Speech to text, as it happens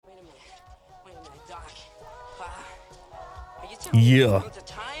Yeah.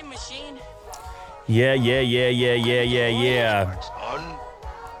 Yeah.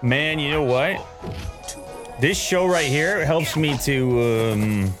 Man, you know what? This show right here helps me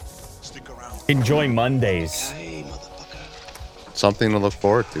to enjoy Mondays. Something to look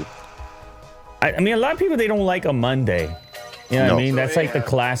forward to. I mean, a lot of people, they don't like a Monday. You know what I mean? That's like the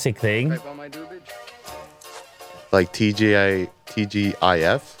classic thing. Like TGIF?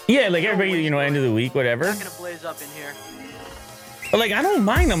 Yeah, like everybody, end of the week, whatever. But like, I don't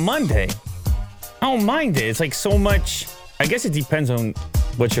mind a Monday. I don't mind it. It's like so much. I guess it depends on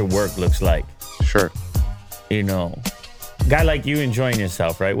what your work looks like. Sure. Guy like you enjoying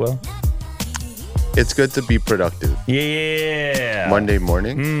yourself, right, Will? It's good to be productive. Yeah. Monday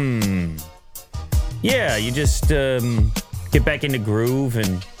morning? Yeah, you just get back in the groove,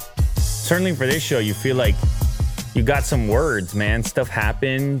 and certainly for this show, you feel like you got some words, man. Stuff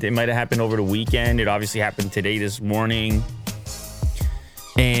happened. It might have happened over the weekend. It obviously happened today, this morning.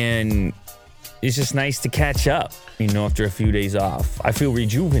 And it's just nice to catch up, after a few days off. I feel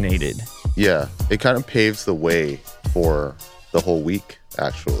rejuvenated. Yeah, it kind of paves the way for the whole week,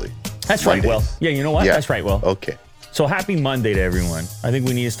 actually. That's right, Will. Yeah, you know what? Yeah. That's right, Will. Okay. So happy Monday to everyone. I think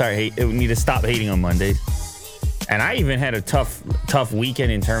we need to stop hating on Mondays. And I even had a tough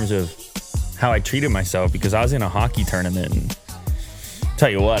weekend in terms of how I treated myself, because I was in a hockey tournament. And tell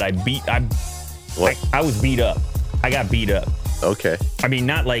you what, I was beat up. I got beat up. Okay. I mean,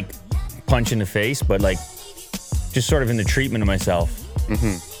 not like punch in the face, but like just sort of in the treatment of myself.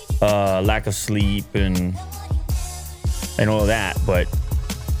 Lack of sleep and all that. But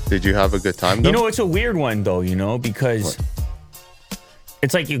did you have a good time, though? It's a weird one, though, because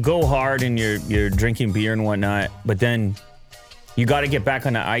it's like you go hard and you're drinking beer and whatnot, but then you got to get back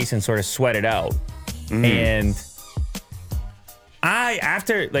on the ice and sort of sweat it out. And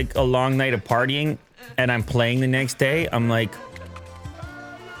after like a long night of partying and I'm playing the next day, I'm like,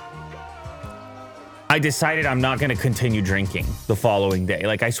 I decided I'm not going to continue drinking the following day.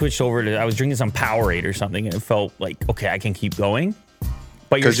 Like I switched over I was drinking some Powerade or something, and it felt like, okay, I can keep going.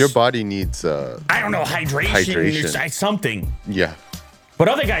 Because your body needs I don't know, hydration. Something. Yeah. But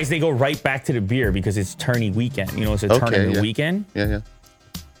other guys, they go right back to the beer because it's tourney weekend. It's a tournament weekend. Yeah.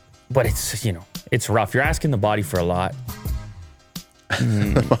 But it's, it's rough. You're asking the body for a lot.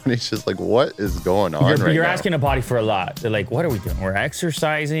 The body's just like, what is going on You're now? asking the body for a lot. They're like, what are we doing? We're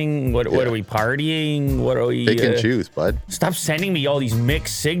exercising. What are we partying? What are we... Pick and choose, bud. Stop sending me all these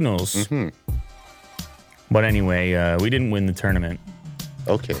mixed signals. But anyway, we didn't win the tournament.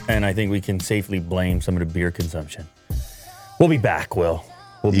 Okay. And I think we can safely blame some of the beer consumption. We'll be back, Will.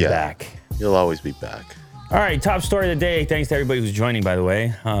 We'll be back. You'll always be back. All right, top story of the day. Thanks to everybody who's joining, by the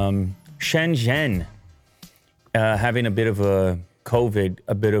way. Shenzhen having a bit of a COVID,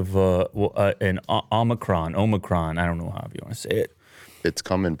 a bit of an Omicron. I don't know how you want to say it. It's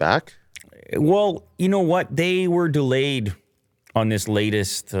coming back? Well, you know what? They were delayed on this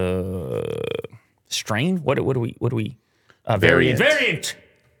latest strain. What do we? Variant.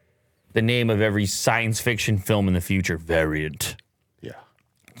 The name of every science fiction film in the future. Variant. Yeah.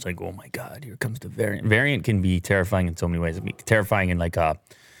 It's like, oh my God, here comes the variant. Variant can be terrifying in so many ways. It can be terrifying in like a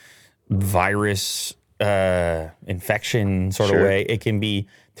virus infection sort of way. It can be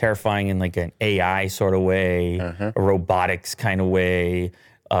terrifying in like an AI sort of way, a robotics kind of way,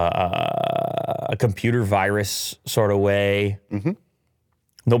 a computer virus sort of way.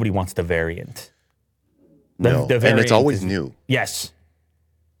 Nobody wants the variant. No, and it's always new. Yes,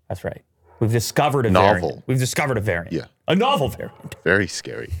 that's right. We've discovered a variant. We've discovered a variant. Yeah. A novel variant. Very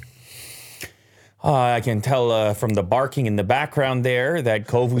scary. I can tell from the barking in the background there that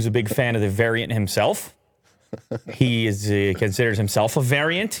Kovu's a big fan of the variant himself. He considers himself a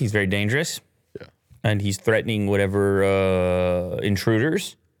variant. He's very dangerous. Yeah. And he's threatening whatever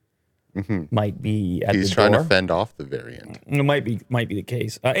intruders might be at the door. He's trying to fend off the variant. It might be the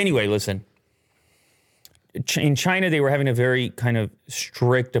case. Anyway, listen. In China, they were having a very kind of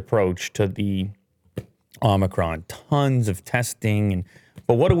strict approach to the Omicron. Tons of testing.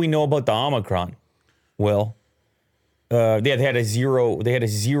 But what do we know about the Omicron? Well, they had a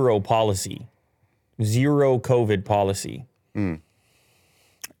zero policy. Zero COVID policy. Well,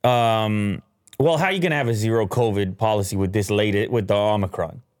 how are you going to have a zero COVID policy with with the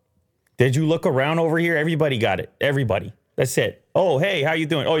Omicron? Did you look around over here? Everybody got it. Everybody. That's it. Oh, hey, how you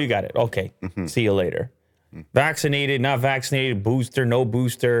doing? Oh, you got it. Okay. See you later. Vaccinated, not vaccinated, booster, no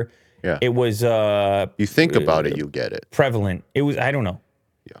booster. Yeah. It was... you think about it, you get it. Prevalent. It was, I don't know.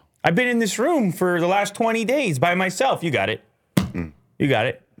 Yeah. I've been in this room for the last 20 days by myself. You got it. You got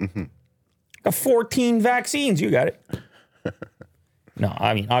it. Got 14 vaccines. You got it. No,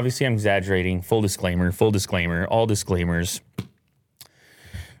 I mean, obviously I'm exaggerating. Full disclaimer. All disclaimers.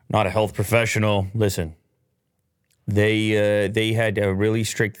 not a health professional. Listen, they had a really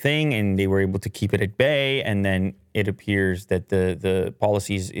strict thing, and they were able to keep it at bay. And then it appears that the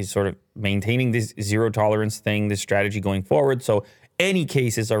policies is sort of maintaining this zero tolerance thing, this strategy going forward. So any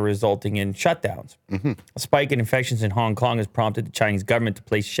cases are resulting in shutdowns. A spike in infections in Hong Kong has prompted the Chinese government to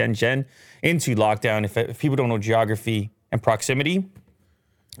place Shenzhen into lockdown. If people don't know geography and proximity,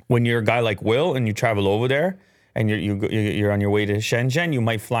 when you're a guy like Will and you travel over there and you're on your way to Shenzhen, you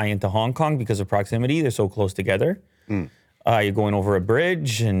might fly into Hong Kong because of proximity. They're so close together. You're going over a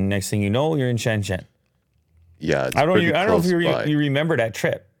bridge, and next thing you know, you're in Shenzhen. Yeah, it's I don't know if by. you remember that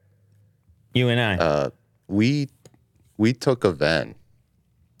trip. You and I. We took a van,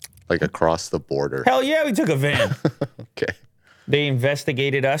 like across the border. Hell yeah, we took a van. Okay. They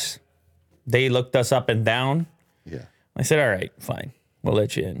investigated us. They looked us up and down. Yeah. I said, all right, fine. We'll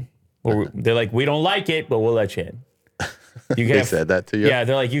let you in. They're like, we don't like it, but we'll let you in. You can They said that to you? Yeah,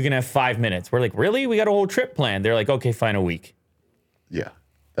 they're like, you can have 5 minutes. We're like, really? We got a whole trip planned. They're like, okay, fine, a week. Yeah,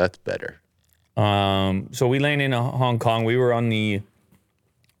 that's better. So we landed in Hong Kong. We were on the,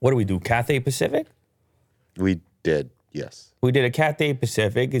 what do we do, Cathay Pacific? We did, yes. We did a Cathay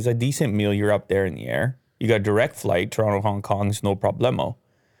Pacific. It's a decent meal. You're up there in the air. You got a direct flight, Toronto, Hong Kong. It's no problemo.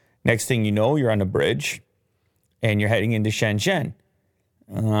 Next thing you know, you're on a bridge, and you're heading into Shenzhen.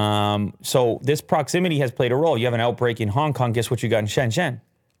 So this proximity has played a role. You have an outbreak in Hong Kong. Guess what you got in Shenzhen?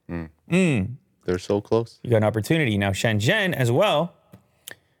 They're so close. You got an opportunity. Now, Shenzhen as well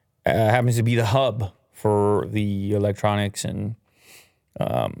happens to be the hub for the electronics and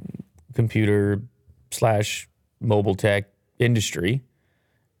computer / mobile tech industry.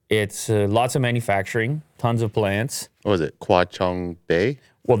 It's lots of manufacturing, tons of plants. What was it? Kwa Chong Bay?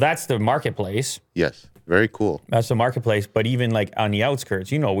 Well, that's the marketplace. Yes. Very cool. That's the marketplace. But even like on the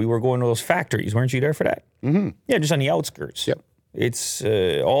outskirts, we were going to those factories. Weren't you there for that? Mm-hmm. Yeah, just on the outskirts. Yep. It's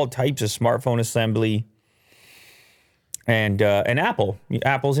all types of smartphone assembly. And Apple.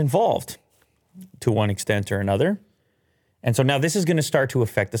 Apple's involved to one extent or another. And so now this is going to start to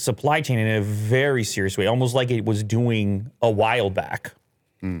affect the supply chain in a very serious way, almost like it was doing a while back.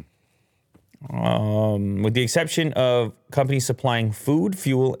 With the exception of companies supplying food,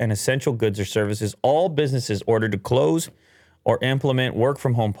 fuel, and essential goods or services, all businesses ordered to close or implement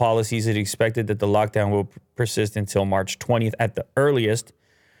work-from-home policies. It is expected that the lockdown will persist until March 20th at the earliest.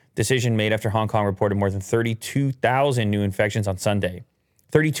 Decision made after Hong Kong reported more than 32,000 new infections on Sunday.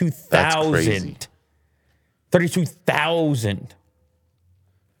 32,000. That's crazy. 32,000.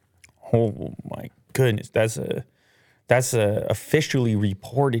 Oh my goodness, that's officially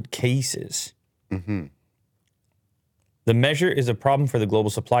reported cases. Mm-hmm. The measure is a problem for the global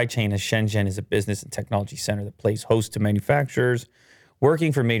supply chain, as Shenzhen is a business and technology center that plays host to manufacturers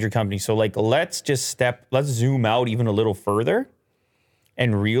working for major companies. So let's zoom out even a little further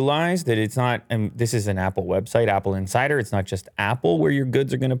and realize that it's not, and this is an Apple website, Apple Insider. It's not just Apple where your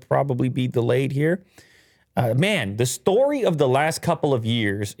goods are going to probably be delayed here. Man, the story of the last couple of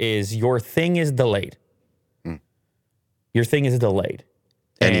years is your thing is delayed. Your thing is delayed.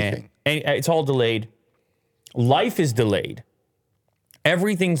 Anything. And it's all delayed. Life is delayed.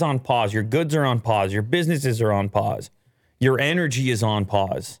 Everything's on pause. Your goods are on pause. Your businesses are on pause. Your energy is on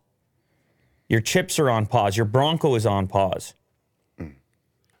pause. Your chips are on pause. Your Bronco is on pause.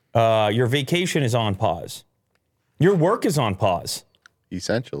 Your vacation is on pause. Your work is on pause.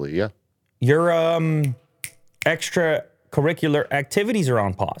 Essentially, yeah. Your extracurricular activities are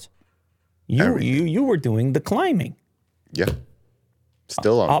on pause. You were doing the climbing. Yeah.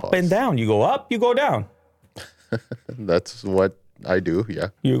 Still on Up pause. and down. You go up, you go down. That's what I do, yeah.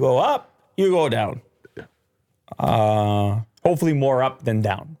 You go up, you go down. Hopefully more up than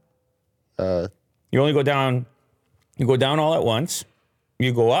down. You only go down, you go down all at once.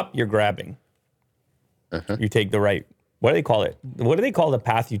 You go up, you're grabbing. You take the right, what do they call it? What do they call the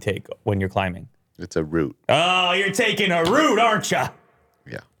path you take when you're climbing? It's a route. Oh, you're taking a route, aren't you?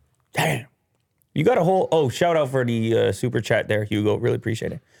 Yeah. Damn. You got a whole, shout out for the super chat there, Hugo. Really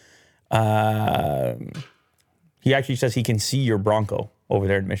appreciate it. He actually says he can see your Bronco over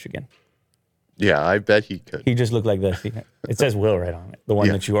there in Michigan. Yeah, I bet he could. He just looked like this. It says Will right on it. The one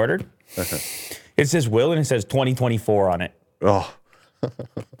that you ordered. It says Will and it says 2024 on it. Oh,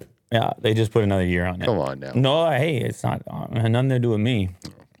 Yeah, they just put another year on it. come on now. No, hey, it's not nothing to do with me.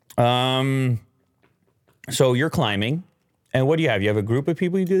 So you're climbing, and what do you have? You have a group of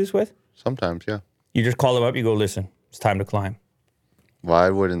people you do this with? Sometimes, yeah. You just call them up. You go, listen, it's time to climb. Well, I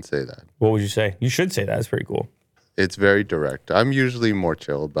wouldn't say that. What would you say? You should say that. That's pretty cool. It's very direct. I'm usually more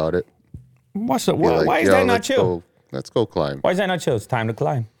chill about it. What's the, Be why, like, why is "Yo, that not let's chill? Let's go climb. Why is that not chill? It's time to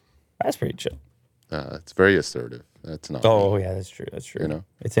climb. That's pretty chill. It's very assertive. That's not. Oh, me, yeah, that's true. That's true. You know?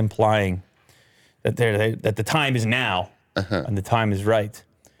 It's implying that that the time is now and the time is right.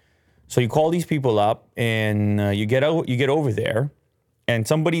 So you call these people up and you get over there, and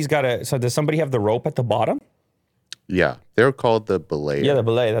somebody's got to. So does somebody have the rope at the bottom? Yeah, they're called the belay. Yeah, the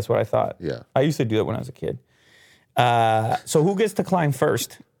belay. That's what I thought. Yeah. I used to do that when I was a kid. So who gets to climb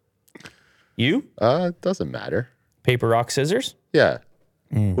first? You? It doesn't matter. Paper, rock, scissors? Yeah.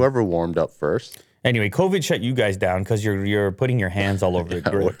 Whoever warmed up first. Anyway, COVID shut you guys down because you're putting your hands all over the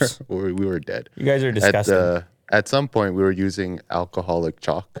grips. We were dead. You guys are disgusting. At some point, we were using alcoholic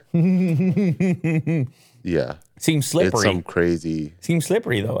chalk. Yeah. Seems slippery. It's some crazy. Seems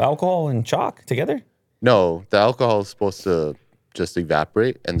slippery, though. Alcohol and chalk together? No, the alcohol is supposed to just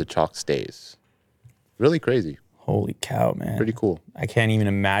evaporate and the chalk stays. Really crazy. Holy cow, man. Pretty cool. I can't even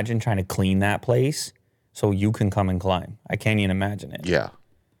imagine trying to clean that place so you can come and climb. I can't even imagine it. Yeah.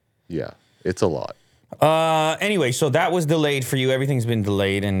 Yeah. It's a lot. Anyway, so that was delayed for you. Everything's been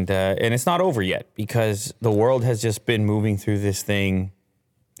delayed, and it's not over yet because the world has just been moving through this thing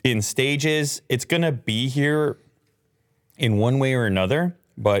in stages. It's going to be here in one way or another.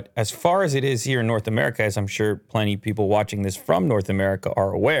 But as far as it is here in North America, as I'm sure plenty of people watching this from North America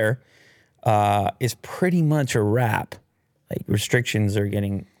are aware, is pretty much a wrap. Like restrictions are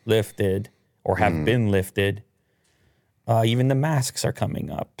getting lifted or have been lifted. Even the masks are coming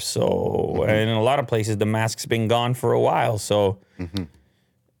up. So, and in a lot of places, the masks been gone for a while. So,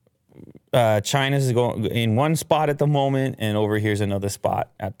 China's going in one spot at the moment, and over here's another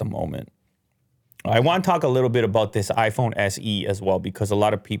spot at the moment. I want to talk a little bit about this iPhone SE as well, because a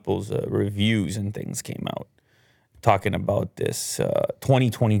lot of people's reviews and things came out talking about this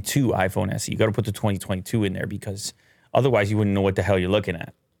 2022 iPhone SE. You got to put the 2022 in there because otherwise you wouldn't know what the hell you're looking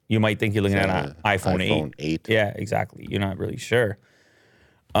at. You might think you're looking at an iPhone 8. Yeah, exactly. You're not really sure.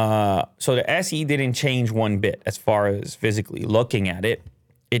 So the SE didn't change one bit as far as physically looking at it.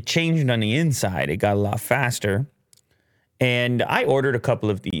 It changed on the inside. It got a lot faster. And I ordered a couple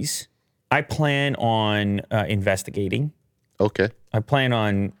of these. I plan on investigating. Okay. I plan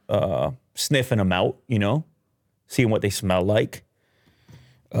on sniffing them out, you know, seeing what they smell like.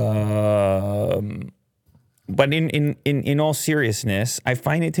 But in all seriousness, I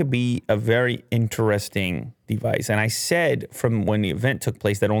find it to be a very interesting device. And I said from when the event took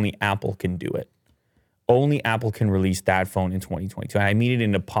place that only Apple can do it. Only Apple can release that phone in 2022. And I mean it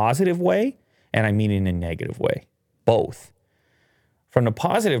in a positive way, and I mean it in a negative way. Both. From the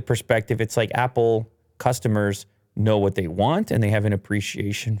positive perspective, it's like Apple customers know what they want, and they have an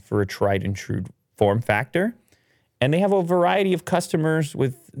appreciation for a tried and true form factor. And they have a variety of customers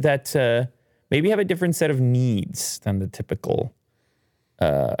with that maybe have a different set of needs than the typical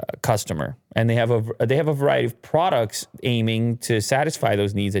customer. And they have a variety of products aiming to satisfy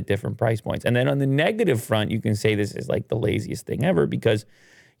those needs at different price points. And then on the negative front, you can say this is like the laziest thing ever because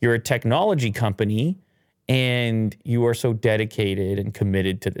you're a technology company and you are so dedicated and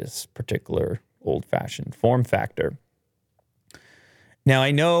committed to this particular old-fashioned form factor. Now, I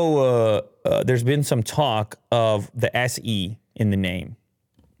know there's been some talk of the SE in the name.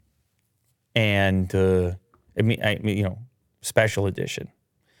 And, special edition.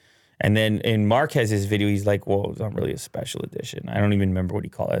 And then in Marquez's video, he's like, well, it's not really a special edition. I don't even remember what he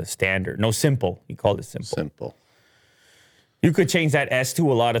called it, a standard. No, simple. He called it simple. Simple. You could change that S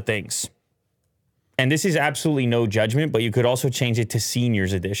to a lot of things. And this is absolutely no judgment, but you could also change it to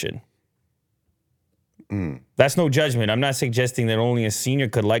senior's edition. That's no judgment. I'm not suggesting that only a senior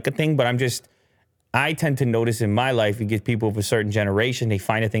could like a thing, but I tend to notice in my life, you get people of a certain generation, they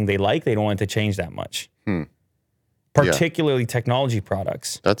find a thing they like, they don't want it to change that much. Particularly technology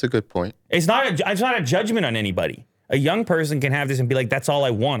products. That's a good point. It's not a judgment on anybody. A young person can have this and be like, that's all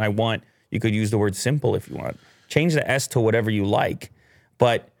I want. You could use the word simple if you want. Change the S to whatever you like.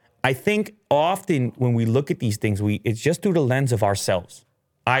 But I think often when we look at these things, it's just through the lens of ourselves.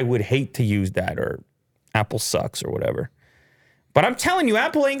 I would hate to use that, or Apple sucks or whatever. But I'm telling you,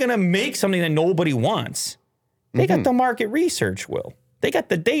 Apple ain't going to make something that nobody wants. They got the market research, Will. They got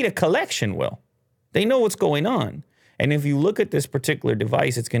the data collection, Will. They know what's going on. And if you look at this particular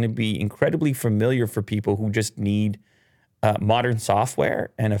device, it's going to be incredibly familiar for people who just need modern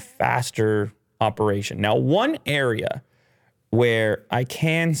software and a faster operation. Now, one area where I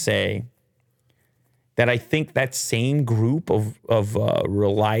can say that I think that same group of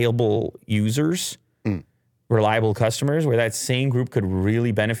reliable users, reliable customers, where that same group could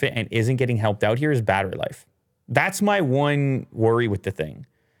really benefit and isn't getting helped out here is battery life. That's my one worry with the thing.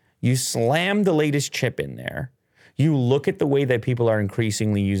 You slam the latest chip in there. You look at the way that people are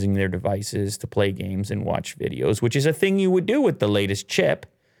increasingly using their devices to play games and watch videos, which is a thing you would do with the latest chip.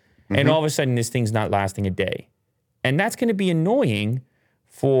 And all of a sudden, this thing's not lasting a day. And that's going to be annoying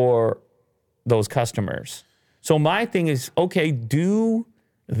for those customers. So my thing is, okay, do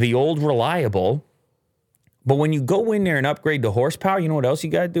the old reliable, but when you go in there and upgrade the horsepower, you know what else you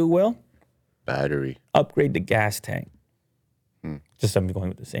got to do, Will? Battery. Upgrade the gas tank. Just I'm going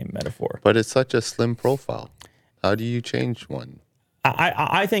with the same metaphor. But it's such a slim profile. How do you change one?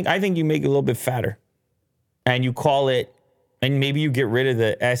 I think you make it a little bit fatter, and you call it, and maybe you get rid of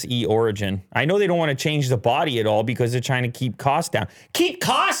the SE Origin. I know they don't want to change the body at all because they're trying to keep costs down. Keep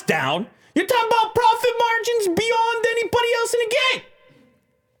costs down? You're talking about profit margins beyond anybody else in the game.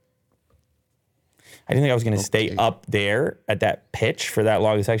 I didn't think I was going to stay up there at that pitch for that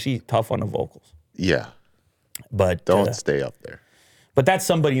long. It's actually tough on the vocals. Yeah. But Don't stay up there. But that's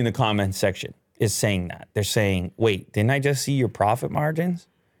somebody in the comments section is saying that. They're saying, wait, didn't I just see your profit margins?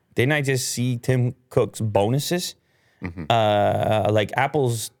 Didn't I just see Tim Cook's bonuses? Like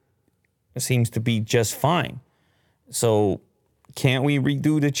Apple's seems to be just fine. So can't we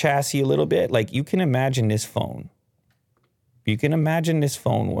redo the chassis a little bit? Like you can imagine this phone. You can imagine this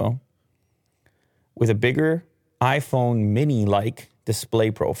phone, Will, with a bigger iPhone mini-like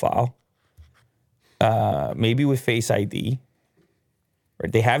display profile, maybe with Face ID.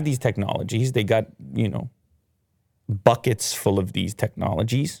 Right? They have these technologies. They got, buckets full of these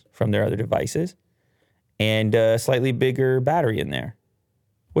technologies from their other devices, and a slightly bigger battery in there.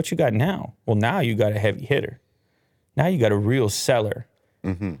 What you got now? Well, now you got a heavy hitter. Now you got a real seller.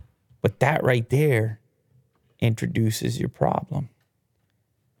 But that right there introduces your problem.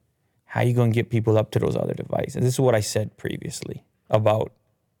 How you going to get people up to those other devices? This is what I said previously about,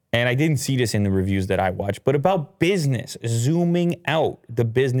 and I didn't see this in the reviews that I watched, but about business, zooming out the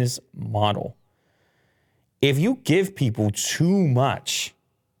business model. If you give people too much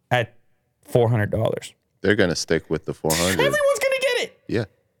at $400, they're going to stick with the 400. Everyone's going to get it. Yeah.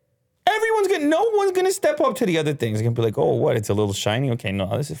 No one's going to step up to the other things. They're going to be like, oh, what? It's a little shiny. Okay,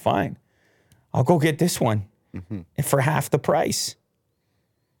 no, this is fine. I'll go get this one for half the price.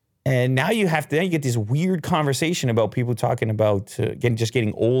 And now you get this weird conversation about people talking about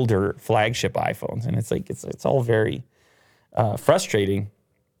getting older flagship iPhones. And it's like, it's all very frustrating.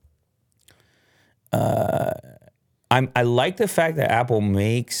 I like the fact that Apple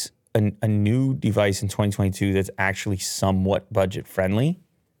makes a new device in 2022 that's actually somewhat budget friendly.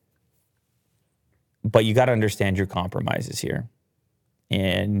 But you got to understand your compromises here.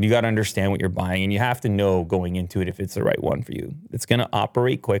 And you got to understand what you're buying. And you have to know going into it if it's the right one for you. It's going to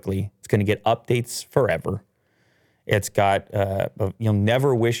operate quickly. It's going to get updates forever. It's got, you'll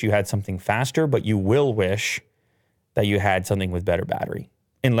never wish you had something faster, but you will wish that you had something with better battery.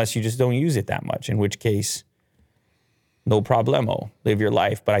 Unless you just don't use it that much, in which case, no problemo. Live your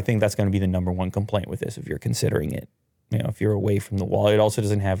life. But I think that's going to be the number one complaint with this if you're considering it. If you're away from the wall. It also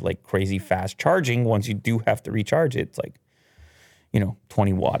doesn't have like crazy fast charging. Once you do have to recharge it, it's like,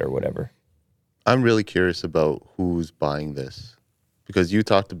 20 watt or whatever. I'm really curious about who's buying this because you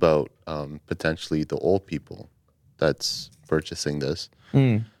talked about potentially the old people that's purchasing this.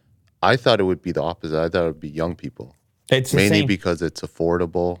 I thought it would be the opposite. I thought it would be young people. It's mainly because it's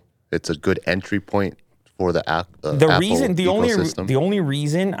affordable. It's a good entry point for the Apple ecosystem. The only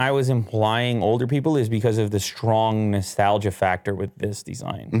reason I was implying older people is because of the strong nostalgia factor with this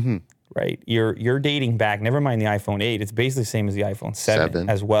design. Right? You're dating back, never mind the iPhone 8, it's basically the same as the iPhone 7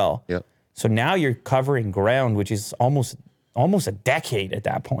 as well. Yep. So now you're covering ground, which is almost a decade at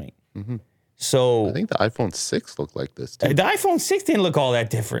that point. So I think the iPhone 6 looked like this too. The iPhone 6 didn't look all that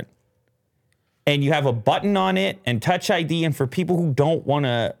different. And you have a button on it and Touch ID, and for people who don't want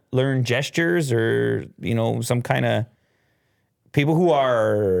to learn gestures or, some kind of people who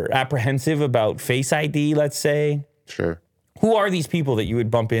are apprehensive about Face ID, let's say. Sure. Who are these people that you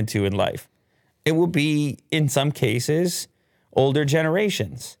would bump into in life? It will be, in some cases, older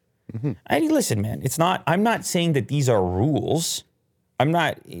generations. Listen, man, I'm not saying that these are rules. I'm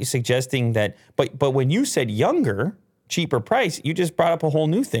not suggesting that, but when you said younger, cheaper price, you just brought up a whole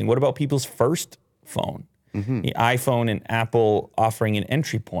new thing. What about people's first phone? The iPhone and Apple offering an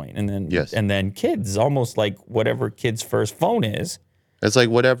entry point, and then kids, almost like whatever kid's first phone is. It's like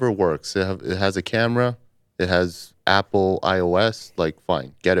whatever works. It has a camera. It has Apple iOS. Like,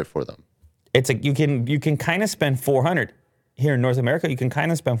 fine, get it for them. It's like you can kind of spend $400 here in North America. You can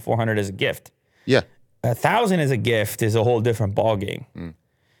kind of spend $400 as a gift. Yeah, $1,000 as a gift is a whole different ballgame.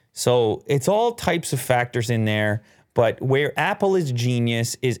 So it's all types of factors in there. But where Apple is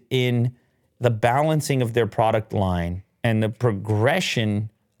genius is in the balancing of their product line and the progression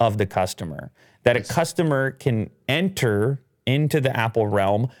of the customer. That a customer can enter into the Apple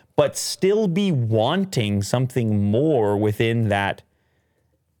realm, but still be wanting something more within that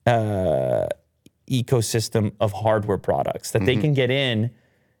ecosystem of hardware products that they can get in,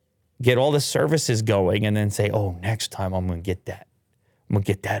 get all the services going, and then say, oh, next time I'm going to get that. I'm going to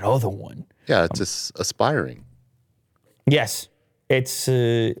get that other one. Yeah, it's just aspiring. Yes. It's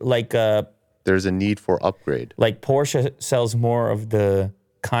There's a need for upgrade. like Porsche sells more of the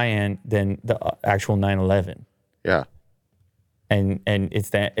Cayenne than the actual 911. Yeah. And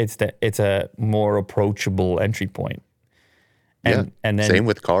it's a more approachable entry point. And then same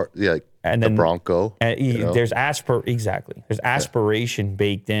with like and the then- Bronco. there's There's aspiration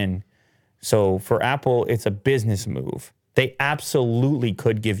baked in. So for Apple, it's a business move. They absolutely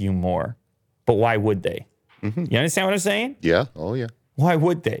could give you more, but why would they? You understand what I'm saying? Yeah. Oh yeah. Why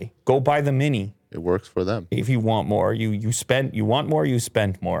would they? Go buy the Mini. It works for them. If you want more, you want more, you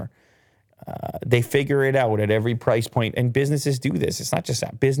spend more. They figure it out at every price point, and businesses do this. It's not just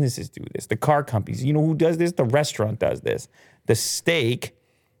that. Businesses do this. The car companies, you know who does this? The restaurant does this. The steak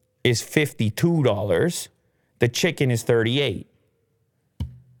is $52. The chicken is $38.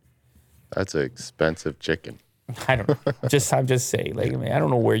 That's an expensive chicken. I don't know. I'm just saying. Like, I mean, I don't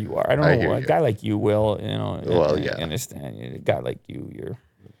know where you are. I don't I know. hear A you. guy like you, Will, you know. Well, I yeah. understand. A guy like you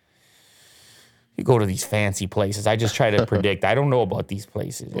go to these fancy places. I just try to predict. I don't know about these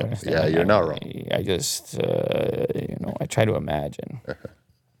places. You understand? Yeah, you're not wrong. I just, I try to imagine.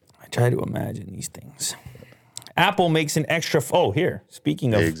 I try to imagine these things. Apple makes an extra. Here.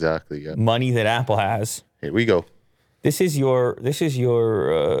 Speaking of Exactly. Yeah. money that Apple has, Here we go. this is your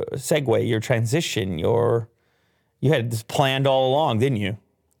segue, your transition, you had this planned all along, didn't you?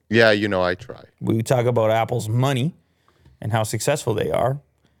 Yeah, I try. We talk about Apple's money and how successful they are.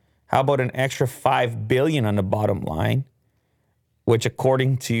 How about an extra $5 billion on the bottom line, which,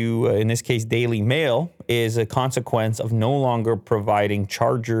 according to, in this case, Daily Mail, is a consequence of no longer providing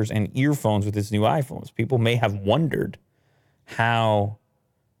chargers and earphones with its new iPhones. People may have wondered how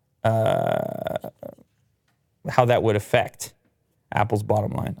that would affect Apple's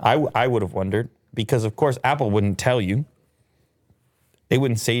bottom line. I would have wondered because, of course, Apple wouldn't tell you. They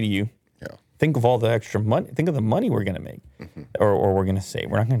wouldn't say to you, Yeah. think of all the extra money. Think of the money we're going to make. Or we're going to say,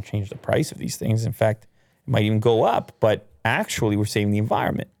 we're not going to change the price of these things. In fact, it might even go up. But actually, we're saving the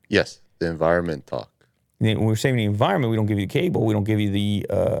environment. Yes, the environment talk. When we're saving the environment, we don't give you cable. We don't give you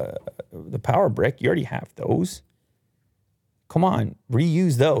the power brick. You already have those. Come on,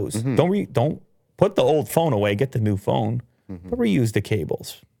 reuse those. Don't put the old phone away. Get the new phone. But reuse the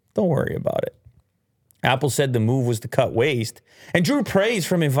cables. Don't worry about it. Apple said the move was to cut waste and drew praise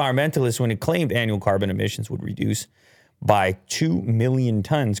from environmentalists when it claimed annual carbon emissions would reduce by 2 million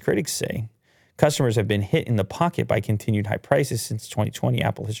tons, critics say. Customers have been hit in the pocket by continued high prices since 2020.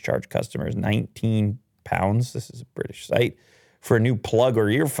 Apple has charged customers £19, this is a British site, for a new plug or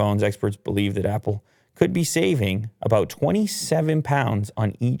earphones. Experts believe that Apple could be saving about £27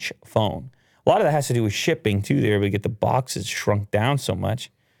 on each phone. A lot of that has to do with shipping, too. They're able to get the boxes shrunk down so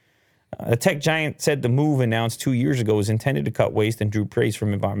much. The tech giant said the move announced 2 years ago was intended to cut waste and drew praise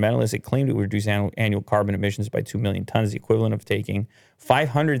from environmentalists. It claimed it would reduce annual carbon emissions by 2 million tons, the equivalent of taking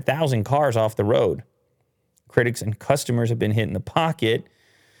 500,000 cars off the road. Critics and customers have been hit in the pocket.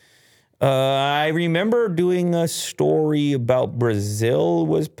 I remember doing a story about Brazil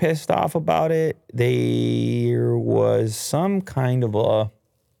was pissed off about it. There was some kind of I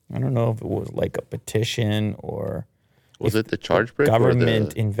don't know if it was like a petition or... Was it the charge brick?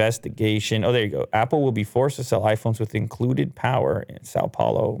 Government investigation. Oh, there you go. Apple will be forced to sell iPhones with included power in Sao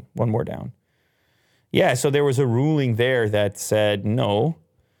Paulo. One more down. Yeah, so there was a ruling there that said, no,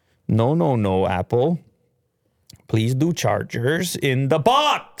 Apple. Please do chargers in the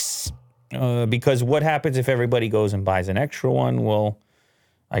box. Because what happens if everybody goes and buys an extra one? Well,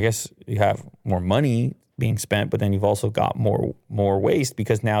 I guess you have more money being spent, but then you've also got more waste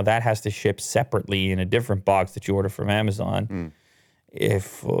because now that has to ship separately in a different box that you order from Amazon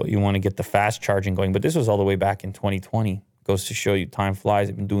if you want to get the fast charging going. But this was all the way back in 2020. Goes to show you time flies.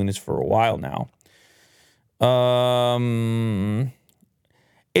 They've been doing this for a while now.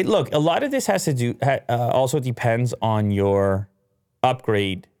 Look, a lot of this has to do, also depends on your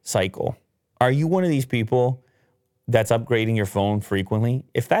upgrade cycle. Are you one of these people that's upgrading your phone frequently?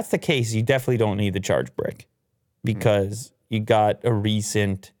 If that's the case, you definitely don't need the charge brick because you got a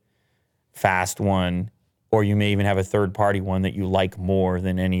recent fast one, or you may even have a third-party one that you like more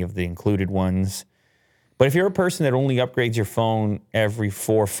than any of the included ones. But if you're a person that only upgrades your phone every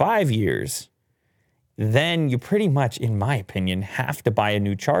 4 or 5 years, then you pretty much, in my opinion, have to buy a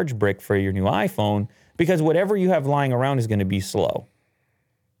new charge brick for your new iPhone because whatever you have lying around is going to be slow.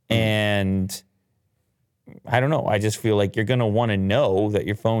 And I don't know. I just feel like you're going to want to know that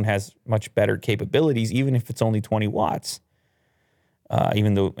your phone has much better capabilities, even if it's only 20 watts.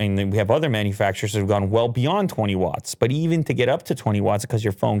 even though, and then we have other manufacturers that have gone well beyond 20 watts. But even to get up to 20 watts, because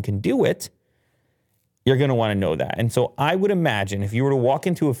your phone can do it, you're going to want to know that. And so I would imagine if you were to walk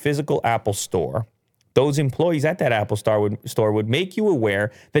into a physical Apple store, those employees at that Apple store would make you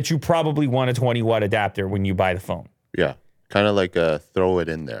aware that you probably want a 20 watt adapter when you buy the phone. Yeah. Kind of like throw it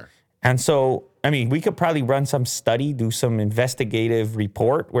in there. And so, I mean, we could probably run some study, do some investigative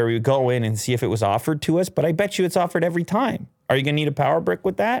report where we would go in and see if it was offered to us. But I bet you it's offered every time. Are you going to need a power brick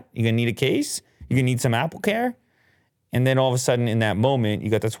with that? You're going to need a case? You're going to need some Apple Care? And then all of a sudden in that moment, you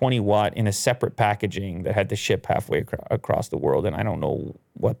got the 20 watt in a separate packaging that had to ship halfway across the world. And I don't know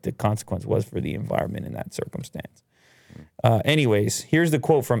what the consequence was for the environment in that circumstance. Anyways, here's the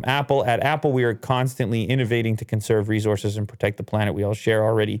quote from Apple. At Apple, we are constantly innovating to conserve resources and protect the planet we all share.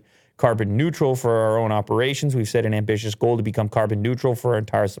 Already carbon neutral for our own operations. We've set an ambitious goal to become carbon neutral for our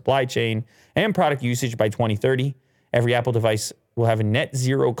entire supply chain and product usage by 2030. Every Apple device will have a net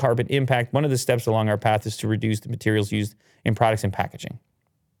zero carbon impact. One of the steps along our path is to reduce the materials used in products and packaging.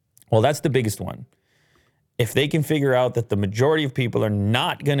 Well, that's the biggest one. If they can figure out that the majority of people are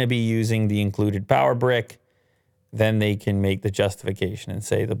not going to be using the included power brick, then they can make the justification and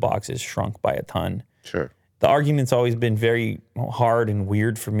say the box is shrunk by a ton. Sure. The argument's always been very hard and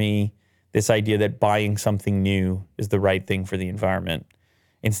weird for me, this idea that buying something new is the right thing for the environment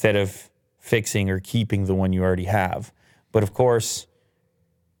instead of fixing or keeping the one you already have. But of course,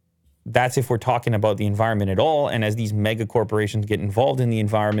 that's if we're talking about the environment at all. And as these mega corporations get involved in the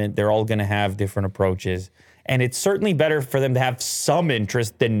environment, they're all going to have different approaches. And it's certainly better for them to have some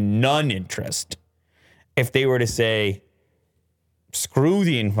interest than none interest. If they were to say, screw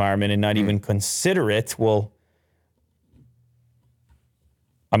the environment and not even consider it, well,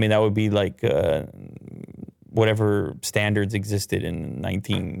 I mean, that would be like whatever standards existed in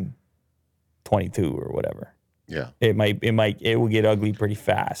 1922 or whatever. Yeah. It will get ugly pretty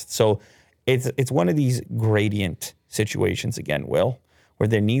fast. So it's one of these gradient situations again, Will, where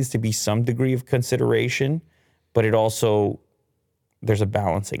there needs to be some degree of consideration, but it also, there's a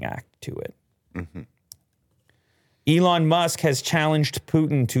balancing act to it. Mm-hmm. Elon Musk has challenged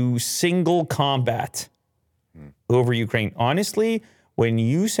Putin to single combat over Ukraine. Honestly, when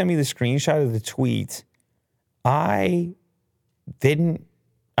you sent me the screenshot of the tweet, I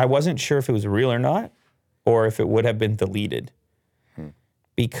wasn't sure if it was real or not, or if it would have been deleted.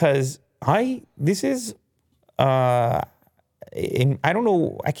 Because I don't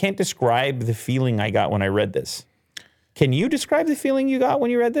know, I can't describe the feeling I got when I read this. Can you describe the feeling you got when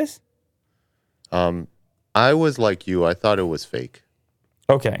you read this? I was like you. I thought it was fake.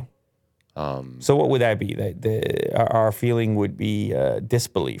 Okay. So what would that be? Our feeling would be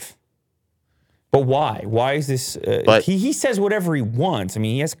disbelief. But why? Why is this? He says whatever he wants. I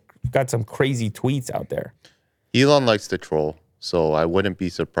mean, he has got some crazy tweets out there. Elon likes to troll, so I wouldn't be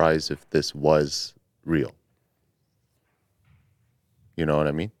surprised if this was real. You know what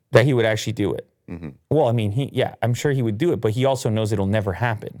I mean? That he would actually do it. Mm-hmm. Well, I mean, I'm sure he would do it, but he also knows it'll never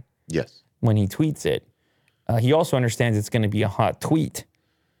happen. Yes. When he tweets it. He also understands it's going to be a hot tweet.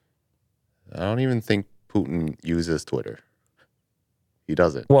 I don't even think Putin uses Twitter. He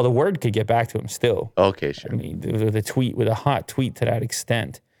doesn't. Well, the word could get back to him still. Okay, sure. I mean, the tweet with a hot tweet to that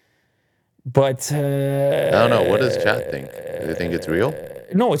extent. But I don't know. What does chat think? Do they think it's real?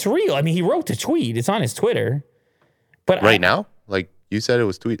 No, it's real. I mean, he wrote the tweet. It's on his Twitter. But right now? Like you said, it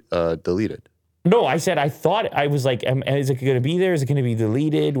was deleted. No, I said I thought. I was like, is it going to be there? Is it going to be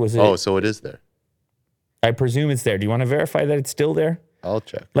deleted? Was it? Oh, so it is there. I presume it's there. Do you want to verify that it's still there? I'll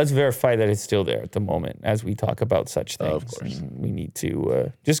check. Let's verify that it's still there at the moment as we talk about such things. Of course. We need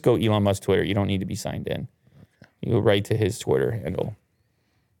to just go Elon Musk Twitter. You don't need to be signed in. Okay. You go right to his Twitter handle.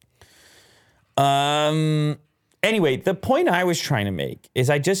 Anyway, the point I was trying to make is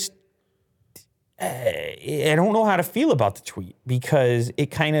I don't know how to feel about the tweet because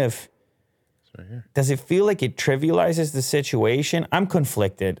it kind of, does it feel like it trivializes the situation? I'm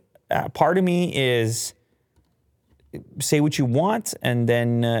conflicted. Part of me is say what you want, and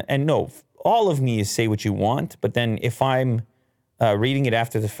then, and no, all of me is say what you want, but then if I'm reading it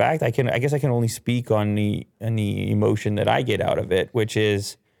after the fact, I guess I can only speak on the emotion that I get out of it, which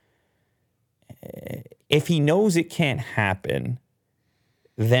is if he knows it can't happen,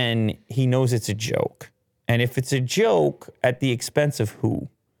 then he knows it's a joke. And if it's a joke, at the expense of who?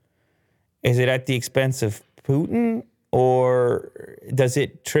 Is it at the expense of Putin, or does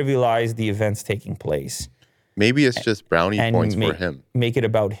it trivialize the events taking place? Maybe it's just brownie points for him. Make it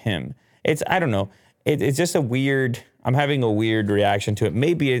about him. I don't know. It's just I'm having a weird reaction to it.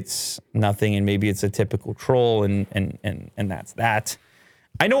 Maybe it's nothing, and maybe it's a typical troll, and that's that.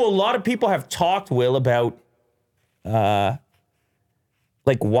 I know a lot of people have talked, Will, about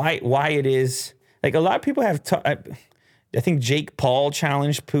like why it is. Like a lot of people have, I think Jake Paul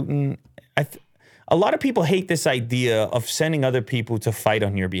challenged Putin. A lot of people hate this idea of sending other people to fight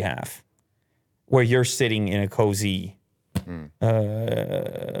on your behalf, where you're sitting in a cozy,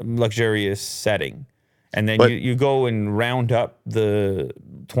 luxurious setting. And then you go and round up the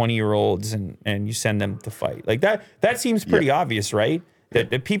 20-year-olds and you send them to fight. Like that seems pretty obvious, right?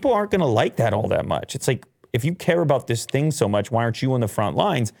 That people aren't going to like that all that much. It's like, if you care about this thing so much, why aren't you on the front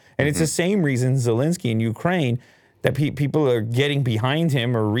lines? And it's the same reason Zelensky in Ukraine, that people are getting behind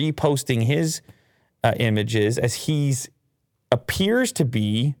him or reposting his images as he's appears to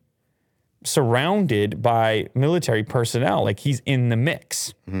be surrounded by military personnel. Like he's in the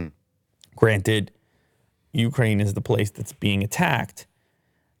mix. Granted, Ukraine is the place that's being attacked.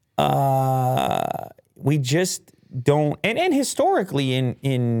 We just don't, and historically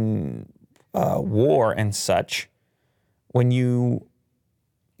in war and such, when you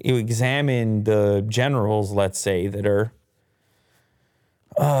examine the generals, let's say, that are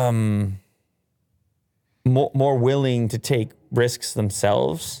more willing to take risks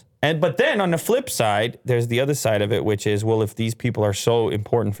themselves. But then on the flip side, there's the other side of it, which is, well, if these people are so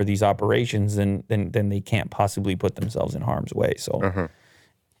important for these operations, then they can't possibly put themselves in harm's way. So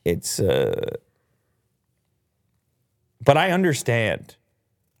it's, but I understand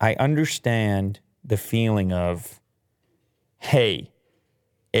the feeling of, hey,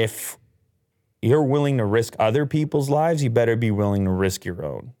 if you're willing to risk other people's lives, you better be willing to risk your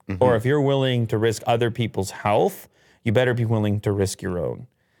own. Or if you're willing to risk other people's health, you better be willing to risk your own.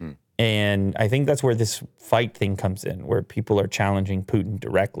 And I think that's where this fight thing comes in, where people are challenging Putin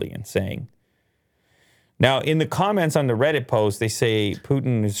directly and saying, now in the comments on the Reddit post, they say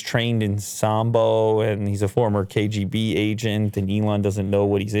Putin is trained in Sambo and he's a former KGB agent and Elon doesn't know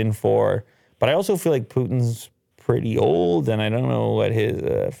what he's in for. But I also feel like Putin's pretty old and I don't know what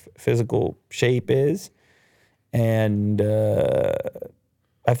his physical shape is. And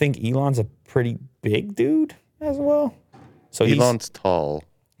I think Elon's a pretty big dude as well. So Elon's tall.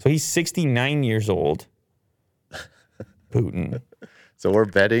 So he's 69 years old, Putin. So we're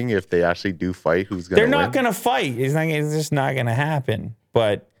betting if they actually do fight, who's going to win? They're not going to fight. It's just not going to happen.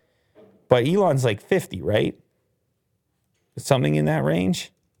 But Elon's like 50, right? Something in that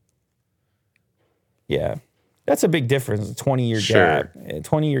range? Yeah. That's a big difference, a 20-year gap. A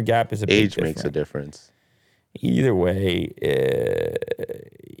 20-year gap is a big difference. Age makes a difference. Either way,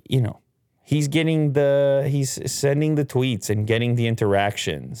 he's sending the tweets and getting the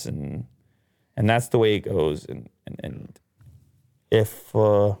interactions, and that's the way it goes. And if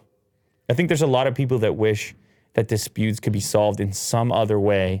I think there's a lot of people that wish that disputes could be solved in some other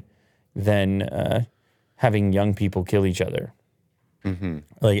way than having young people kill each other,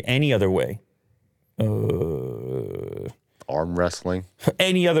 like any other way. Arm wrestling.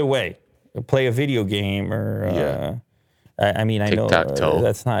 Any other way, play a video game or. I mean, I know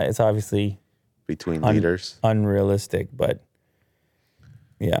that's not. It's obviously between leaders unrealistic, but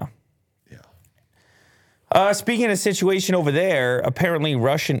yeah. Speaking of situation over there, apparently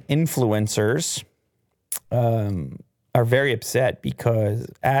Russian influencers are very upset because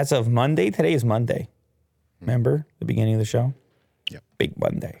as of Monday, today is Monday. Remember the beginning of the show? Yep. Big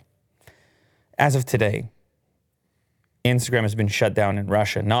Monday. As of today, Instagram has been shut down in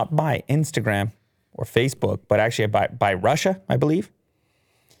Russia, not by Instagram or Facebook, but actually by Russia, I believe.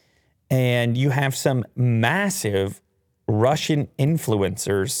 And you have some massive Russian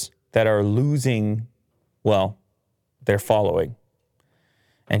influencers that are losing, well, their following.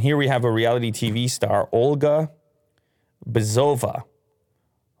 And here we have a reality TV star, Olga Bezova,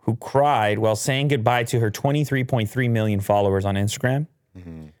 who cried while saying goodbye to her 23.3 million followers on Instagram.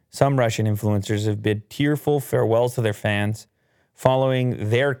 Some Russian influencers have bid tearful farewells to their fans following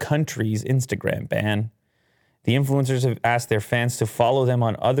their country's Instagram ban. The influencers have asked their fans to follow them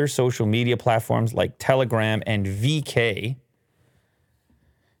on other social media platforms like Telegram and VK.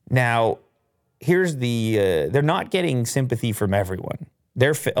 Now, here's they're not getting sympathy from everyone.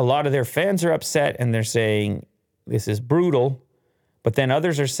 A lot of their fans are upset and they're saying, this is brutal. But then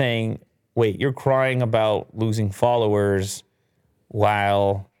others are saying, wait, you're crying about losing followers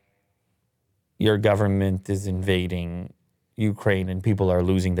while your government is invading Ukraine and people are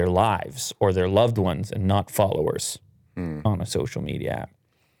losing their lives or their loved ones and not followers on a social media app.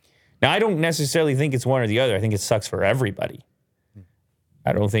 Now, I don't necessarily think it's one or the other. I think it sucks for everybody.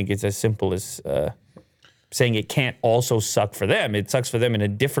 I don't think it's as simple as saying it can't also suck for them. It sucks for them in a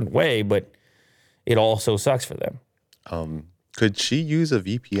different way, but it also sucks for them. Could she use a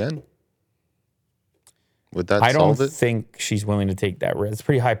VPN? Would that I don't solve it? think she's willing to take that risk. It's a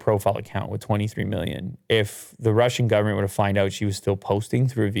pretty high profile account with 23 million. If the Russian government were to find out she was still posting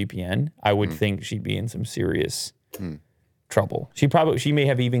through a VPN, I would think she'd be in some serious trouble. She may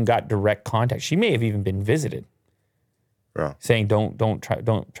have even got direct contact. She may have even been visited Yeah. saying don't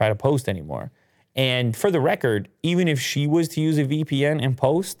try to post anymore. And for the record, even if she was to use a VPN and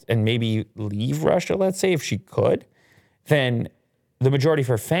post and maybe leave Russia, let's say, if she could, then the majority of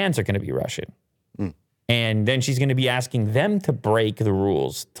her fans are going to be Russian. And then she's going to be asking them to break the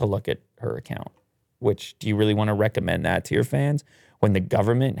rules to look at her account. Which, do you really want to recommend that to your fans when the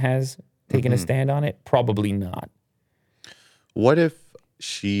government has taken a stand on it? Probably not. What if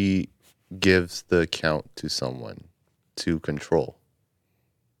she gives the account to someone to control?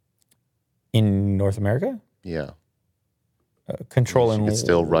 In North America? Yeah. Controlling. She could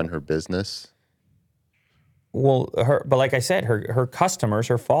still run her business. Well, but like I said, her customers,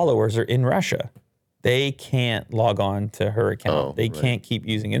 her followers are in Russia. They can't log on to her account. They can't keep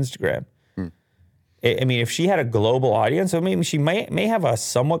using Instagram. I mean, if she had a global audience, so maybe she may have a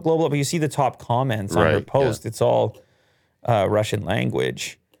somewhat global, but you see the top comments on her post, it's all Russian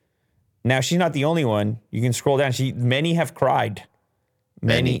language. Now, she's not the only one. You can scroll down. Many have cried.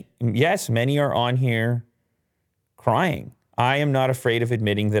 Many are on here crying. I am not afraid of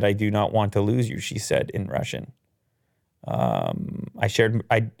admitting that I do not want to lose you, she said in Russian.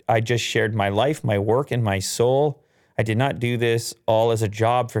 I just shared my life, my work, and my soul. I did not do this all as a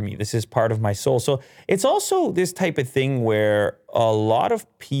job for me. This is part of my soul. So it's also this type of thing where a lot of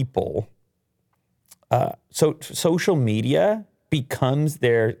people, so social media becomes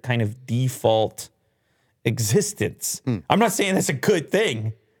their kind of default existence. I'm not saying that's a good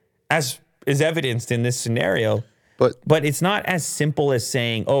thing, as is evidenced in this scenario, but it's not as simple as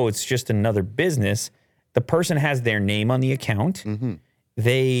saying, oh, it's just another business. The person has their name on the account.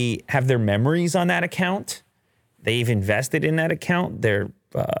 They have their memories on that account. They've invested in that account. Their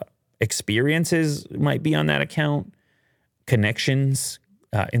experiences might be on that account. Connections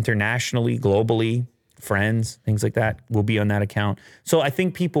internationally, globally, friends, things like that will be on that account. So I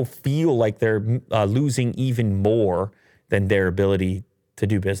think people feel like they're losing even more than their ability to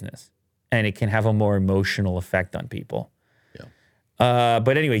do business. And it can have a more emotional effect on people.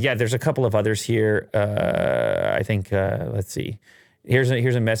 But anyway, there's a couple of others here. I think, let's see. Here's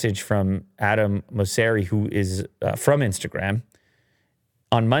a message from Adam Mosseri, who is from Instagram.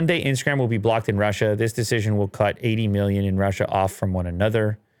 On Monday, Instagram will be blocked in Russia. This decision will cut 80 million in Russia off from one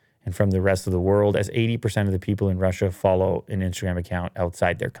another and from the rest of the world, as 80% of the people in Russia follow an Instagram account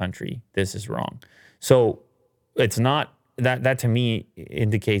outside their country. This is wrong. So it's not, that to me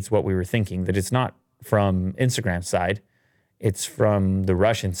indicates what we were thinking, that it's not from Instagram's side. It's from the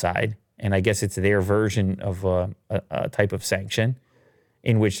Russian side, and I guess it's their version of a type of sanction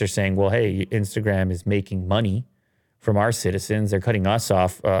in which they're saying, well, hey, Instagram is making money from our citizens. They're cutting us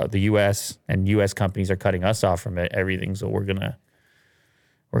off. The U.S. and U.S. companies are cutting us off from everything, so we're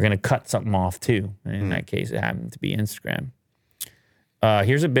gonna cut something off too. And in that case, it happened to be Instagram.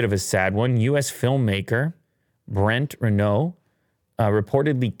 Here's a bit of a sad one. U.S. filmmaker Brent Renault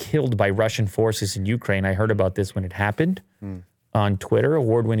reportedly killed by Russian forces in Ukraine. I heard about this when it happened on Twitter.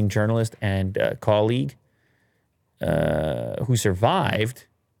 Award-winning journalist and colleague who survived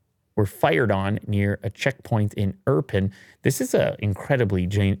were fired on near a checkpoint in Irpin. This is an incredibly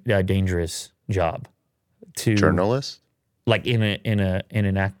dangerous job to Journalist? like in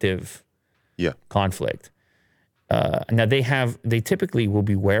an active conflict. Now they typically will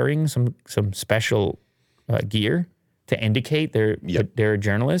be wearing some special gear to indicate they're a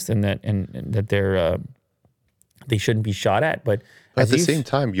journalist and that they're they shouldn't be shot at. But at the same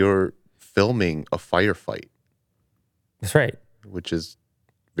time, you're filming a firefight. That's right. Which is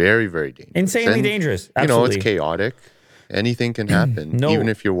very, very dangerous. Insanely dangerous. Absolutely. It's chaotic. Anything can happen, even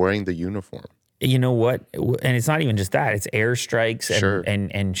if you're wearing the uniform. You know what? And it's not even just that. It's airstrikes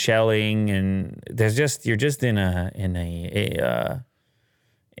and shelling, and you're just in a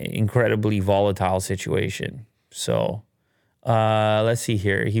incredibly volatile situation. So let's see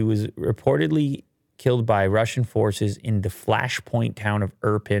here. He was reportedly killed by Russian forces in the flashpoint town of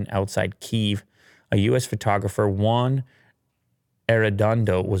Irpin outside Kyiv. A U.S. photographer, Juan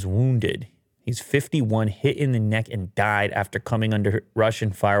Arredondo, was wounded. He's 51, hit in the neck, and died after coming under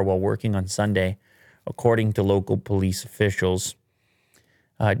Russian fire while working on Sunday, according to local police officials.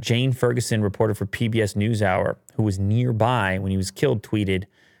 Jane Ferguson, reporter for PBS NewsHour, who was nearby when he was killed, tweeted,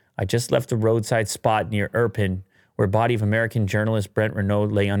 "I just left the roadside spot near Irpin, where body of American journalist Brent Renault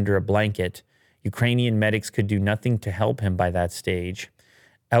lay under a blanket. Ukrainian medics could do nothing to help him by that stage.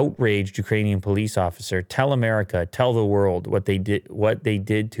 outraged Ukrainian police officer tell America, tell the world what they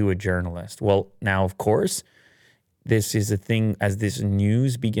did to a journalist. Well, now, of course, this is a thing as this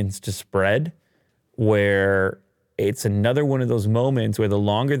news begins to spread, where it's another one of those moments where the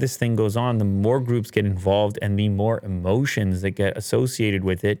longer this thing goes on, the more groups get involved and the more emotions that get associated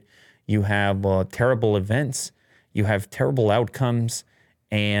with it. You have terrible events, you have terrible outcomes,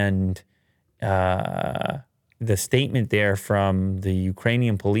 and the statement there from the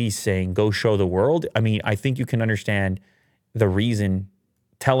Ukrainian police saying, go show the world. I mean, I think you can understand the reason,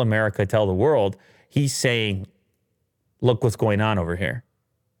 tell America, tell the world. He's saying, look what's going on over here.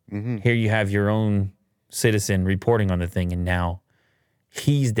 Mm-hmm. Here you have your own citizen reporting on the thing, and now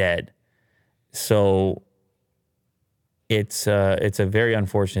he's dead. So it's a very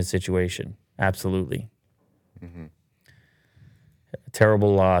unfortunate situation. Absolutely. Mm-hmm.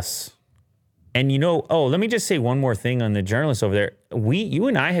 Terrible loss. And let me just say one more thing on the journalists over there. You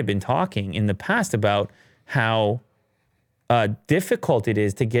and I had been talking in the past about how difficult it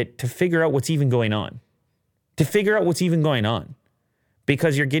is to figure out what's even going on.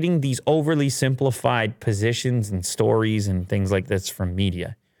 Because you're getting these overly simplified positions and stories and things like this from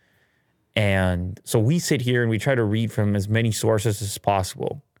media. And so we sit here and we try to read from as many sources as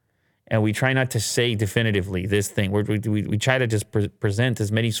possible. And we try not to say definitively this thing. We try to just present as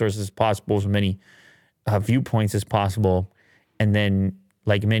many sources as possible, as many viewpoints as possible. And then,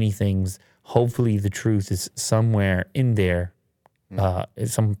 like many things, hopefully the truth is somewhere in there,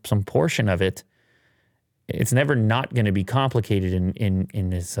 some portion of it. It's never not going to be complicated in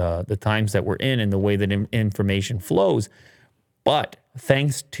this the times that we're in and the way that information flows. But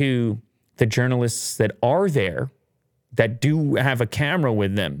thanks to the journalists that are there, that do have a camera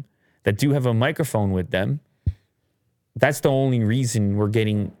with them, that do have a microphone with them, that's the only reason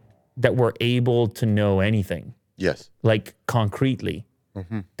we're able to know anything. Yes. Like concretely.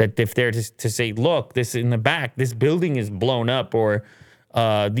 Mm-hmm. That if they're to say, look, this in the back, this building is blown up, or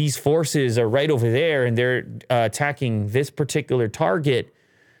these forces are right over there and they're attacking this particular target,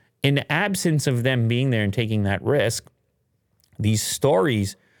 in the absence of them being there and taking that risk, these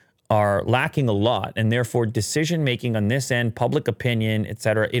stories are lacking a lot, and therefore decision-making on this end, public opinion, et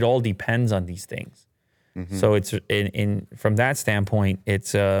cetera, it all depends on these things. Mm-hmm. So it's from that standpoint,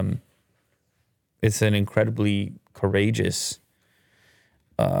 it's an incredibly courageous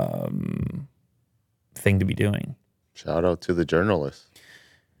thing to be doing. Shout out to the journalists.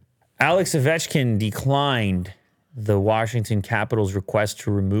 Alex Ovechkin declined the Washington Capitals' request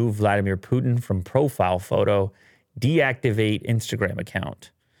to remove Vladimir Putin from profile photo, deactivate Instagram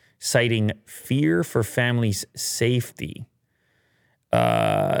account, citing fear for family's safety.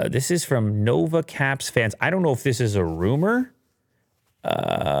 This is from Nova Caps fans. I don't know if this is a rumor.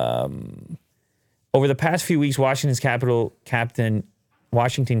 Over the past few weeks, Washington Capitals captain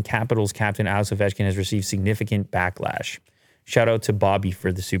Alex Ovechkin has received significant backlash. Shout out to Bobby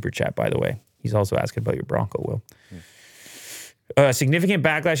for the super chat, by the way. He's also asking about your Bronco, Will. Significant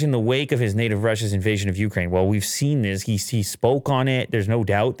backlash in the wake of his native Russia's invasion of Ukraine. Well, we've seen this. He spoke on it. There's no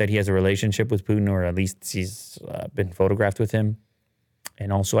doubt that he has a relationship with Putin, or at least he's been photographed with him.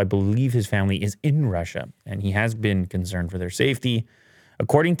 And also, I believe his family is in Russia, and he has been concerned for their safety.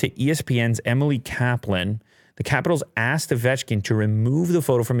 According to ESPN's Emily Kaplan, the Capitals asked Ovechkin to remove the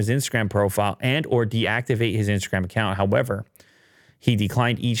photo from his Instagram profile and or deactivate his Instagram account. However, he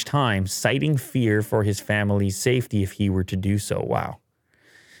declined each time, citing fear for his family's safety if he were to do so. Wow.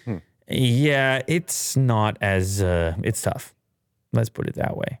 Yeah, it's not as, it's tough. Let's put it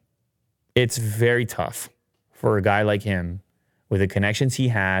that way. It's very tough for a guy like him with the connections he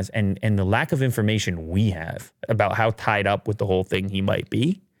has and the lack of information we have about how tied up with the whole thing he might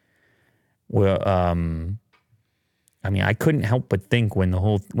be. Well, I mean, I couldn't help but think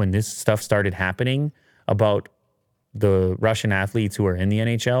when this stuff started happening about the Russian athletes who are in the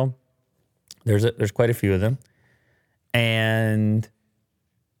NHL. There's quite a few of them, and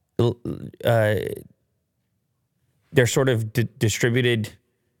their sort of distributed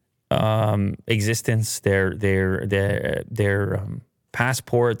existence, their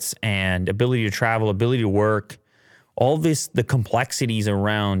passports and ability to travel, ability to work, all the complexities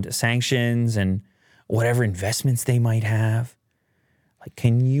around sanctions and whatever investments they might have. Like,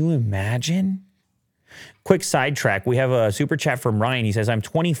 can you imagine? Quick sidetrack. We have a super chat from Ryan. He says, I'm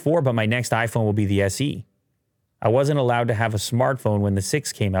 24, but my next iPhone will be the SE. I wasn't allowed to have a smartphone when the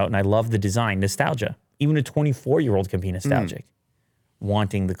 6 came out, and I love the design. Nostalgia. Even a 24-year-old can be nostalgic,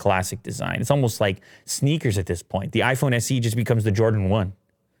 wanting the classic design. It's almost like sneakers at this point. The iPhone SE just becomes the Jordan 1.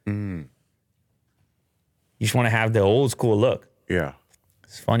 You just want to have the old school look. Yeah.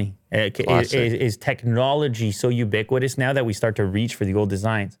 It's funny. Is technology so ubiquitous now that we start to reach for the old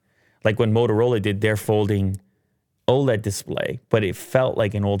designs? Like when Motorola did their folding OLED display, but it felt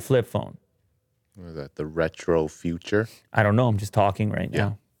like an old flip phone. Was that the retro future? I don't know. I'm just talking right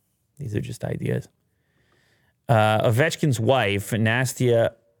now. These are just ideas. Ovechkin's wife, Nastya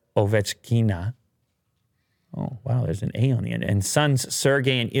Ovechkina. Oh, wow. There's an A on the end. And sons,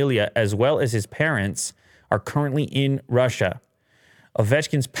 Sergei and Ilya, as well as his parents, are currently in Russia.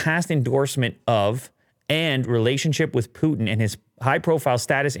 Ovechkin's past endorsement of and relationship with Putin and his high-profile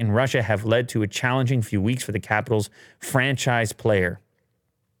status in Russia have led to a challenging few weeks for the Capitals franchise player.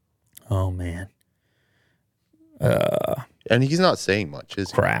 Oh, man. And he's not saying much, is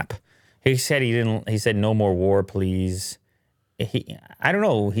he? Crap. He said no more war, please. I don't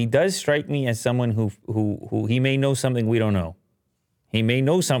know. He does strike me as someone who he may know something we don't know. He may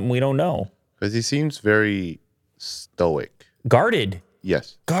know something we don't know. Because he seems very stoic. Guarded.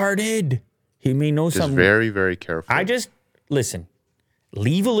 Yes. Guarded. He may know Just something. very, very careful. Listen,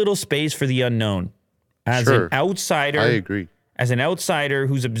 leave a little space for the unknown. As an outsider. I agree. As an outsider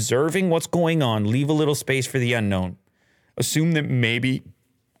who's observing what's going on, leave a little space for the unknown. Assume that maybe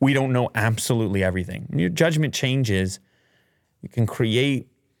we don't know absolutely everything. When your judgment changes, you can create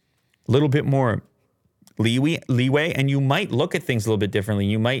a little bit more leeway, and you might look at things a little bit differently.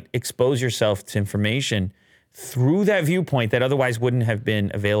 You might expose yourself to information through that viewpoint that otherwise wouldn't have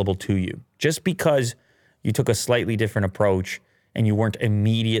been available to you. Just because you took a slightly different approach and you weren't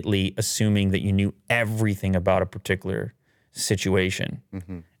immediately assuming that you knew everything about a particular situation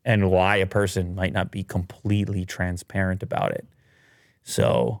and why a person might not be completely transparent about it.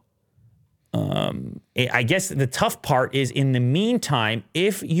 So I guess the tough part is, in the meantime,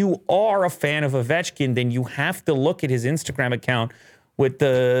 if you are a fan of Ovechkin, then you have to look at his Instagram account with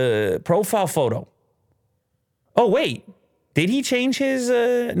the profile photo. Oh, wait. Did he change his?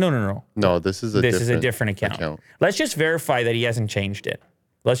 No. No, this is a different account. Let's just verify that he hasn't changed it.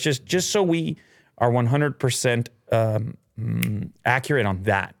 Let's just so we are 100% accurate on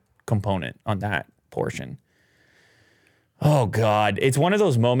that component, on that portion. Oh, God. It's one of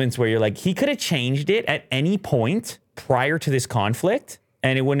those moments where you're like, he could have changed it at any point prior to this conflict,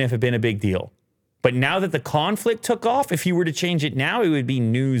 and it wouldn't have been a big deal. But now that the conflict took off, if he were to change it now, it would be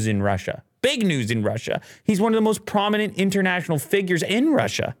news in Russia. Big news in Russia. He's one of the most prominent international figures in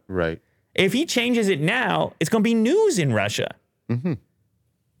Russia. Right. If he changes it now, it's going to be news in Russia. Mm-hmm.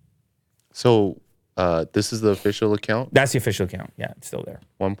 So this is the official account? That's the official account. Yeah, it's still there.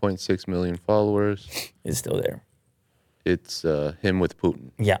 1.6 million followers. It's still there. It's him with Putin.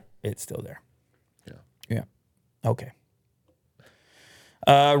 Yeah, it's still there. Yeah. Okay.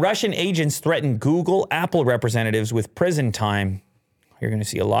 Russian agents threaten Google, Apple representatives with prison time. You're going to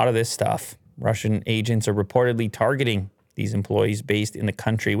see a lot of this stuff. Russian agents are reportedly targeting these employees based in the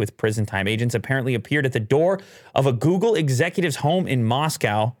country with prison time. Agents apparently appeared at the door of a Google executive's home in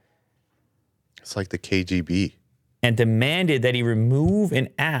Moscow. It's like the KGB. And demanded that he remove an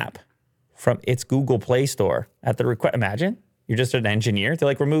app from its Google Play Store at the request. Imagine, you're just an engineer. They're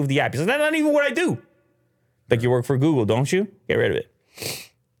like, remove the app. He says, that's not even what I do. Like, you work for Google, don't you? Get rid of it.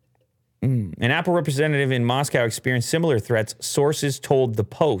 An Apple representative in Moscow experienced similar threats, sources told The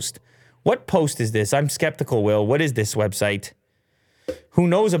Post. What Post is this? I'm skeptical, Will. What is this website? Who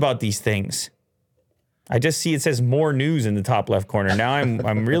knows about these things? I just see it says more news in the top left corner. Now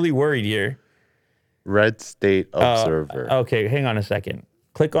I'm really worried here. Red State Observer. Okay, hang on a second.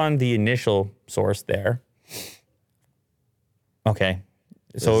 Click on the initial source there. Okay.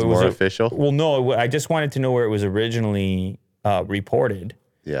 So it was more official? Well, no, I just wanted to know where it was originally reported.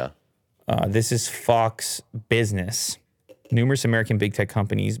 Yeah. This is Fox Business. Numerous American big tech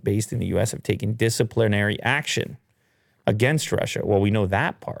companies based in the U.S. have taken disciplinary action against Russia. Well, we know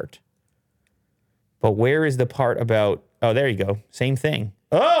that part. But where is the part about... Oh, there you go. Same thing.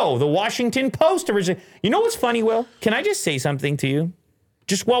 Oh, the Washington Post originally. You know what's funny, Will? Can I just say something to you?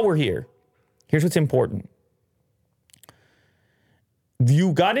 Just while we're here. Here's what's important.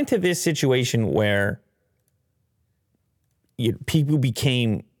 You got into this situation where people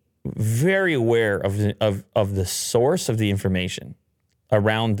became very aware of the source of the information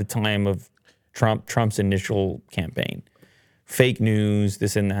around the time of Trump's initial campaign. Fake news,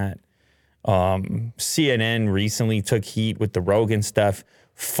 this and that. CNN recently took heat with the Rogan stuff.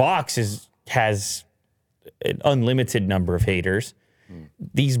 Fox has an unlimited number of haters.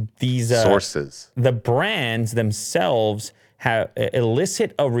 These sources, the brands themselves have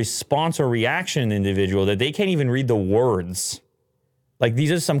elicit a response or reaction in the individual that they can't even read the words. Like,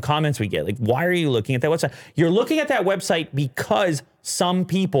 these are some comments we get. Like, why are you looking at that website? You're looking at that website because some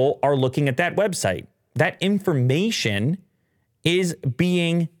people are looking at that website. That information is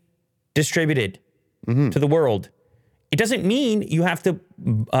being distributed to the world. It doesn't mean you have to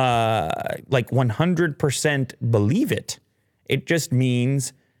 100% believe it. It just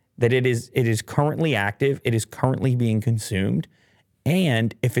means that it is currently active, it is currently being consumed,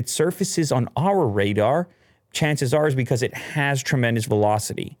 and if it surfaces on our radar, chances are is because it has tremendous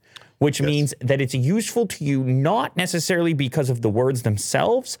velocity, which means that it's useful to you not necessarily because of the words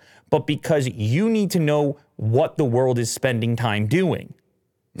themselves, but because you need to know what the world is spending time doing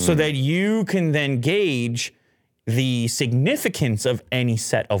so that you can then gauge the significance of any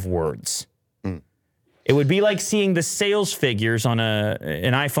set of words. It would be like seeing the sales figures on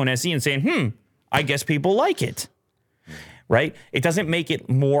an iPhone SE and saying, I guess people like it, right? It doesn't make it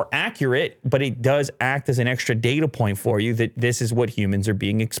more accurate, but it does act as an extra data point for you that this is what humans are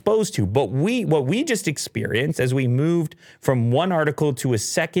being exposed to. But what we just experienced as we moved from one article to a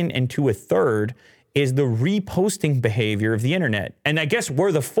second and to a third is the reposting behavior of the internet. And I guess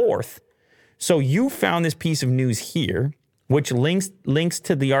we're the fourth. So you found this piece of news here, which links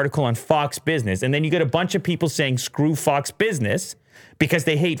to the article on Fox Business. And then you get a bunch of people saying, screw Fox Business because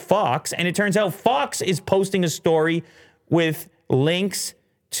they hate Fox. And it turns out Fox is posting a story with links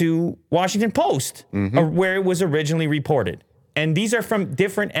to Washington Post, where it was originally reported. And these are from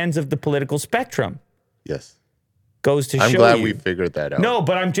different ends of the political spectrum. Yes. Goes to show you. I'm glad we figured that out. No,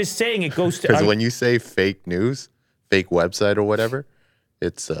 but I'm just saying it goes to... Because when you say fake news, fake website or whatever,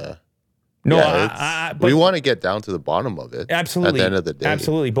 it's... No, but we want to get down to the bottom of it. Absolutely. At the end of the day.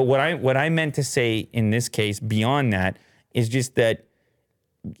 Absolutely. But what I meant to say in this case, beyond that, is just that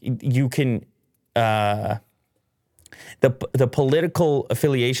you can the political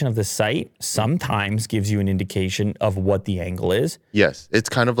affiliation of the site sometimes gives you an indication of what the angle is. Yes, it's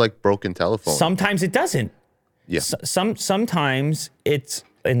kind of like broken telephone. Sometimes it doesn't. Yeah. Sometimes it's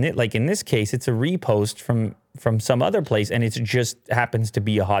like in this case, it's a repost from some other place, and it just happens to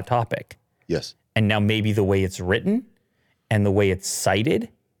be a hot topic. Yes. And now maybe the way it's written and the way it's cited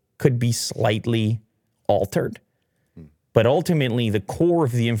could be slightly altered. But ultimately, the core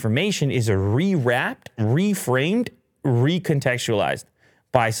of the information is rewrapped, reframed, recontextualized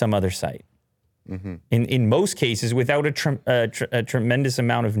by some other site. In most cases, without a tremendous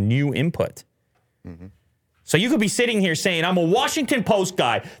amount of new input. So you could be sitting here saying, I'm a Washington Post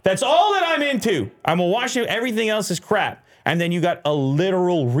guy. That's all that I'm into. I'm a Washington, everything else is crap. And then you got a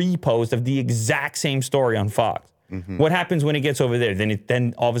literal repost of the exact same story on Fox. What happens when it gets over there?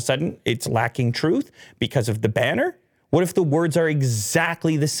 Then all of a sudden it's lacking truth because of the banner? What if the words are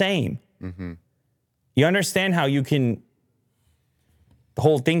exactly the same? You understand how the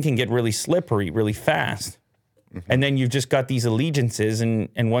whole thing can get really slippery really fast. And then you've just got these allegiances,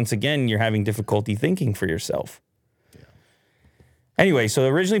 and once again, you're having difficulty thinking for yourself. Anyway, so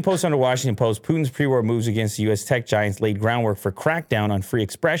originally posted on the Washington Post, Putin's pre-war moves against the U.S. tech giants laid groundwork for crackdown on free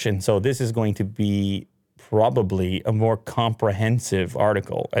expression. So this is going to be probably a more comprehensive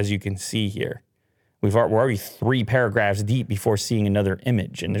article, as you can see here. We're already 3 paragraphs deep before seeing another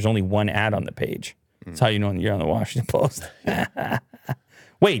image, and there's only one ad on the page. That's how you know you're on the Washington Post.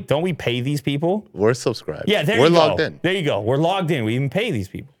 Wait, don't we pay these people? We're subscribed. Yeah, we're logged in. There you go. We're logged in. We even pay these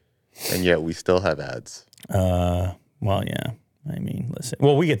people. And yet we still have ads. Well, yeah. I mean, listen.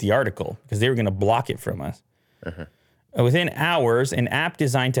 Well, we get the article because they were going to block it from us. Within hours, an app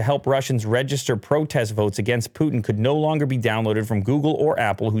designed to help Russians register protest votes against Putin could no longer be downloaded from Google or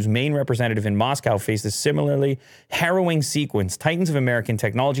Apple, whose main representative in Moscow faced a similarly harrowing sequence. Titans of American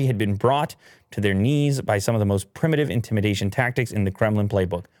technology had been brought to their knees by some of the most primitive intimidation tactics in the Kremlin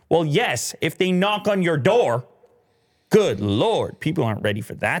playbook. Well, yes, if they knock on your door, good Lord, people aren't ready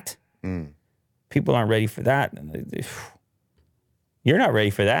for that. People aren't ready for that. You're not ready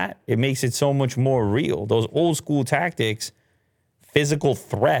for that. It makes it so much more real. Those old school tactics, physical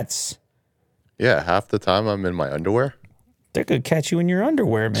threats. Yeah, half the time I'm in my underwear. They could catch you in your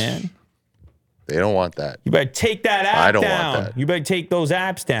underwear, man. They don't want that. You better take that app down. I don't want that. You better take those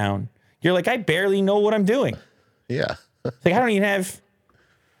apps down. You're like, I barely know what I'm doing. Yeah. It's like, I don't even have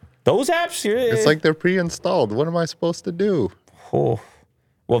those apps. It's like they're pre-installed. What am I supposed to do? Oh.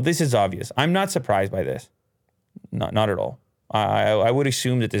 Well, this is obvious. I'm not surprised by this. Not at all. I would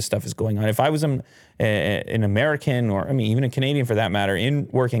assume that this stuff is going on. If I was an American, or I mean even a Canadian for that matter,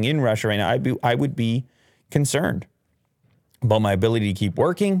 working in Russia right now, I would be concerned about my ability to keep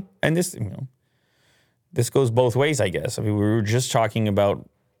working. And this, this goes both ways, I guess. I mean, we were just talking about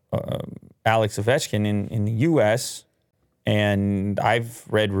Alex Ovechkin in the U.S., and I've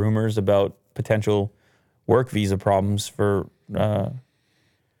read rumors about potential work visa problems for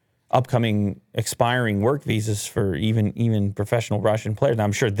upcoming expiring work visas for even professional Russian players. Now,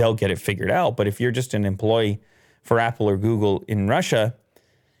 I'm sure they'll get it figured out, but if you're just an employee for Apple or Google in Russia,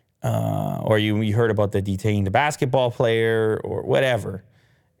 or you heard about the detained basketball player or whatever.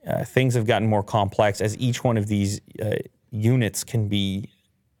 Things have gotten more complex as each one of these units can be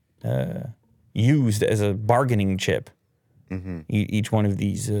used as a bargaining chip. Each one of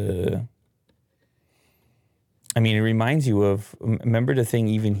these, I mean, it reminds you of, remember the thing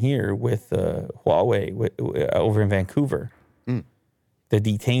even here with Huawei over in Vancouver, the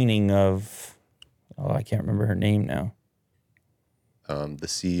detaining of, I can't remember her name now. The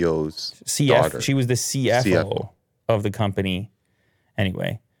CEO's daughter. She was the CFO of the company.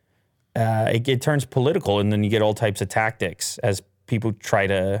 Anyway, it turns political, and then you get all types of tactics as people try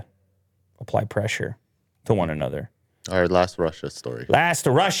to apply pressure to one another. Our last Russia story. Last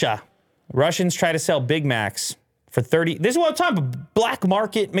to Russia. Russians try to sell Big Macs for 30. This is what I'm talking about. Black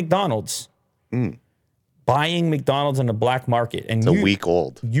market McDonald's. Buying McDonald's on the black market. And It's a week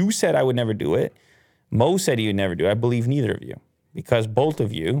old. You said I would never do it. Mo said he would never do it. I believe neither of you. Because both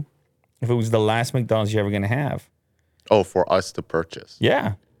of you, if it was the last McDonald's you're ever going to have. Oh, for us to purchase.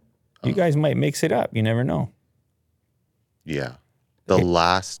 Yeah. You guys might mix it up. You never know. Yeah. The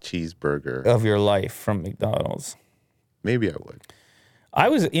last cheeseburger. Of your life from McDonald's. Maybe I would. I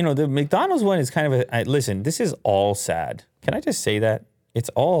was, the McDonald's one is kind of listen, this is all sad. Can I just say that? It's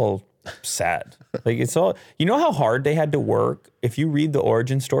all sad. Like, it's all, you know how hard they had to work? If you read the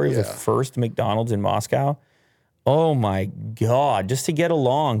origin story of the first McDonald's in Moscow, oh my God, just to get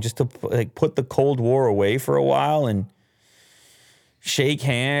along, just to put the Cold War away for a while and shake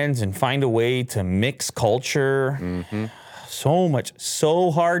hands and find a way to mix culture. So much, so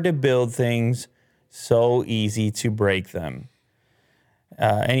hard to build things, so easy to break them.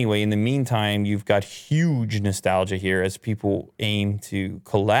 Anyway, in the meantime, you've got huge nostalgia here as people aim to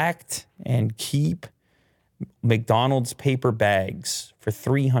collect and keep McDonald's paper bags for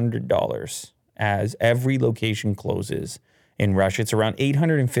 $300 as every location closes in Russia. It's around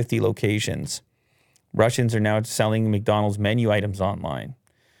 850 locations. Russians are now selling McDonald's menu items online.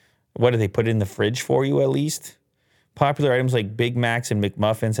 What do they put in the fridge for you at least? Popular items like Big Macs and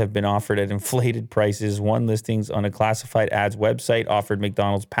McMuffins have been offered at inflated prices. One listings on a classified ads website offered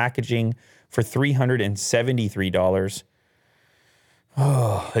McDonald's packaging for $373.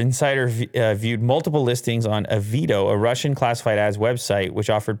 Insider viewed multiple listings on Avito, a Russian classified ads website, which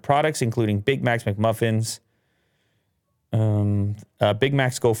offered products including Big Macs, McMuffins. Big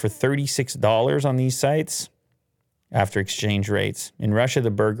Macs go for $36 on these sites after exchange rates. In Russia,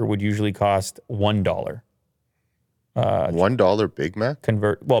 the burger would usually cost $1. $1 Big Mac?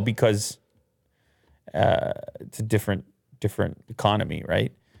 Because it's a different economy,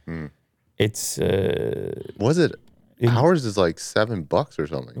 right? It's was it? Ours is like $7 or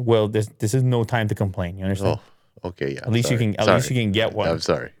something. Well, this is no time to complain. You understand? Oh, okay, yeah. At least you can get one. I'm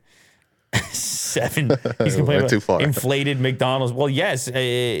sorry. 7. He's complaining too far. about inflated McDonald's. Well, yes. What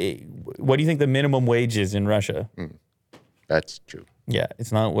do you think the minimum wage is in Russia? That's true. Yeah,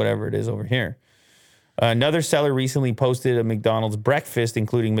 it's not whatever it is over here. Another seller recently posted a McDonald's breakfast,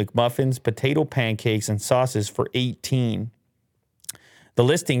 including McMuffins, potato pancakes, and sauces for $18. The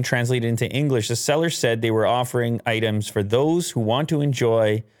listing translated into English, the seller said they were offering items for those who want to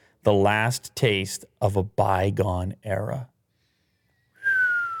enjoy the last taste of a bygone era.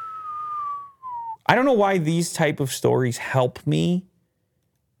 I don't know why these type of stories help me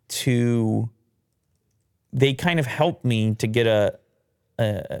they kind of help me to get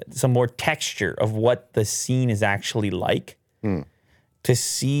some more texture of what the scene is actually like. To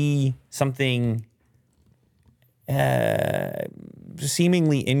see something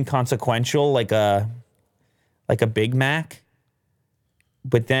seemingly inconsequential, like a Big Mac,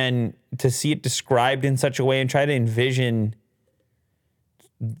 but then to see it described in such a way and try to envision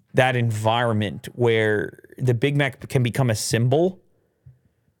that environment where the Big Mac can become a symbol,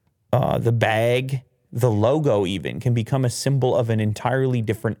 the bag, the logo even can become a symbol of an entirely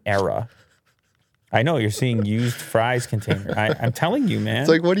different era. I know you're seeing used fries container. I'm telling you, man. It's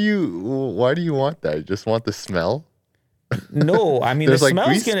like, why do you want that? You just want the smell? No, I mean,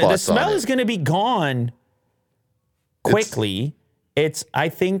 the smell is gonna be gone quickly. I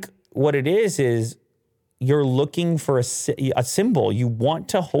think what it is you're looking for a symbol. You want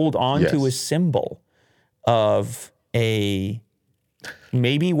to hold on to a symbol of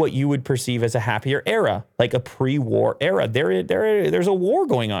maybe what you would perceive as a happier era, like a pre-war era. There's a war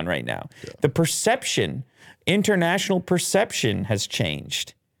going on right now. Yeah. The perception, international perception has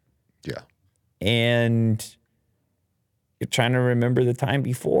changed. Yeah. And you're trying to remember the time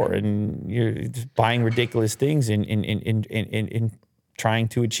before, and you're just buying ridiculous things in trying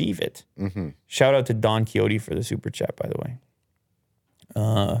to achieve it. Shout out to Don Quixote for the super chat, by the way.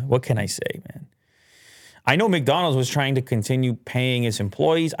 What can I say, man? I know McDonald's was trying to continue paying its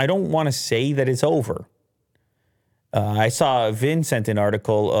employees. I don't want to say that it's over. I saw Vin sent an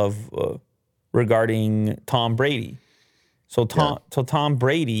article of regarding Tom Brady. So Tom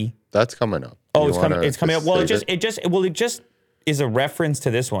Brady. That's coming up. Oh, it's coming up. Well, it just is a reference to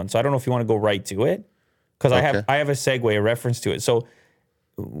this one. So I don't know if you want to go right to it, because I have a segue, a reference to it. So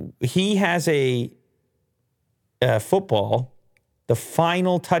he has a football, the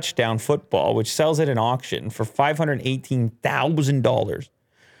final touchdown football, which sells at an auction for $518,000,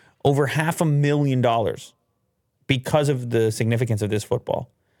 over $500,000, because of the significance of this football.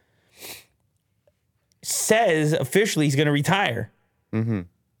 Says officially he's going to retire. Mm-hmm.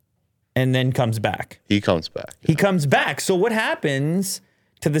 And then comes back. He comes back. He comes back. So what happens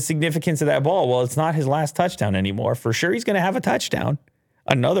to the significance of that ball? Well, it's not his last touchdown anymore. For sure, he's going to have a touchdown.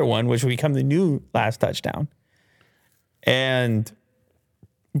 Another one, which will become the new last touchdown.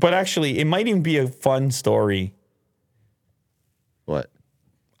 But actually, it might even be a fun story. What?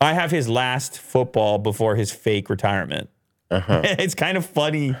 I have his last football before his fake retirement. Uh-huh. It's kind of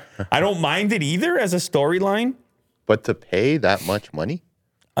funny. I don't mind it either as a storyline. But to pay that much money?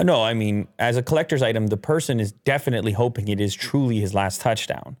 No, I mean, as a collector's item, the person is definitely hoping it is truly his last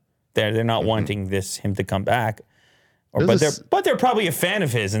touchdown. They're not wanting him to come back. But they're probably a fan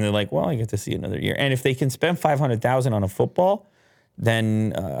of his, and they're like, well, I get to see another year. And if they can spend $500,000 on a football,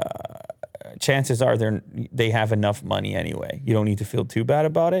 then chances are they have enough money anyway. You don't need to feel too bad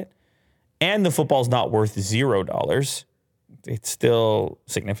about it. And the football's not worth $0. It's still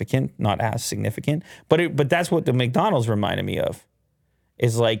significant, not as significant. But that's what the McDonald's reminded me of.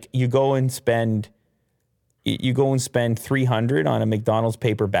 Is like you go and spend $300 on a McDonald's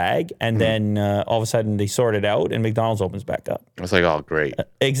paper bag, and then all of a sudden they sort it out, and McDonald's opens back up. It's like, oh, great.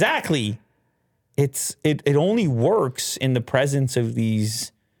 Exactly. It only works in the presence of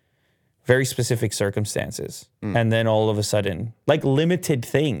these very specific circumstances, and then all of a sudden, like limited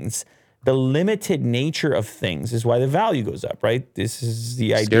things. The limited nature of things is why the value goes up, right? This is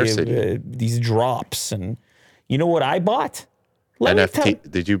the idea of these drops, and you know what I bought?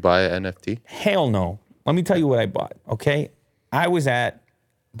 NFT. Did you buy an NFT? Hell no. Let me tell you what I bought, okay? I was at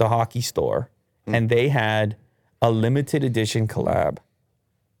the hockey store, and they had a limited edition collab.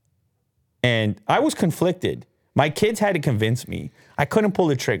 And I was conflicted. My kids had to convince me. I couldn't pull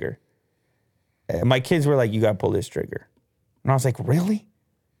the trigger. My kids were like, you got to pull this trigger. And I was like, really?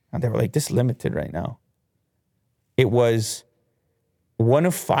 And they were like, this is limited right now. It was one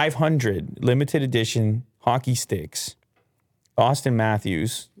of 500 limited edition hockey sticks. Austin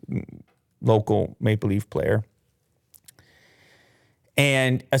Matthews, local Maple Leaf player.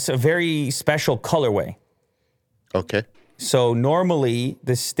 And it's a very special colorway. Okay. So normally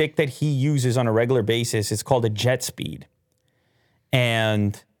the stick that he uses on a regular basis is called a Jet Speed.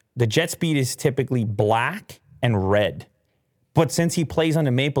 And the Jet Speed is typically black and red. But since he plays on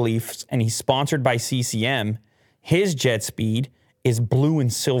the Maple Leafs and he's sponsored by CCM, his Jet Speed is blue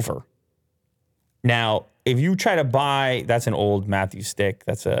and silver. Now, if you try to buy, that's an old Matthews stick.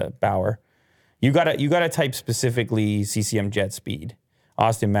 That's a Bauer. You gotta type specifically CCM Jet Speed.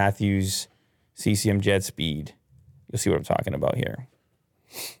 Austin Matthews, CCM Jet Speed. You'll see what I'm talking about here.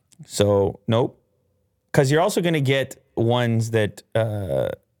 So, nope. Because you're also going to get ones that, no,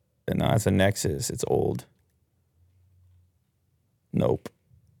 that's a Nexus. It's old. Nope.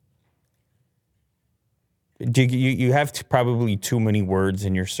 You have probably too many words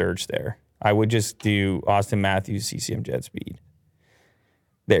in your search there. I would just do Austin Matthews, CCM Jet Speed.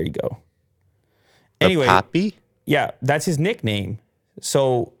 There you go. Anyway, Pappy? Yeah, that's his nickname.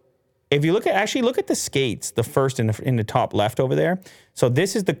 So if you look at the skates, the first in the top left over there. So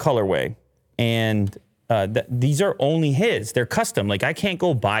this is the colorway, and these are only his. They're custom. Like I can't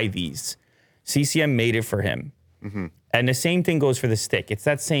go buy these. CCM made it for him. Mm-hmm. And the same thing goes for the stick. It's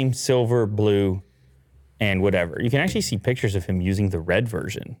that same silver, blue, and whatever. You can actually see pictures of him using the red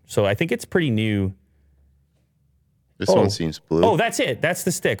version. So I think it's pretty new. This one seems blue. Oh, that's it. That's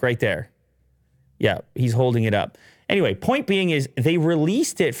the stick right there. Yeah, he's holding it up. Anyway, point being is they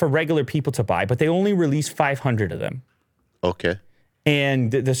released it for regular people to buy, but they only released 500 of them. Okay.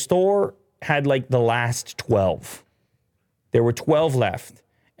 And the store had like the last 12. There were 12 left.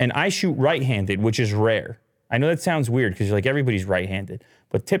 And I shoot right-handed, which is rare. I know that sounds weird because you're like, everybody's right-handed.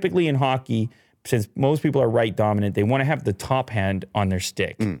 But typically in hockey, since most people are right dominant, they want to have the top hand on their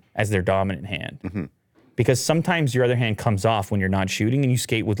stick as their dominant hand. Mm-hmm. Because sometimes your other hand comes off when you're not shooting and you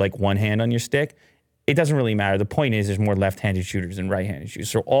skate with like one hand on your stick. It doesn't really matter. The point is there's more left-handed shooters than right-handed shooters.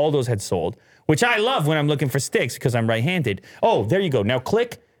 So all those had sold, which I love when I'm looking for sticks because I'm right-handed. Oh, there you go. Now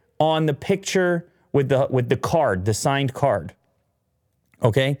click on the picture with the card, the signed card.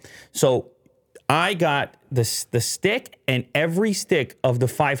 Okay? So I got the stick, and every stick of the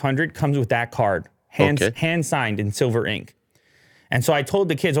 500 comes with that card, hand signed in silver ink. And so I told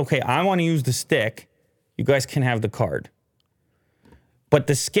the kids, okay, I want to use the stick. You guys can have the card. But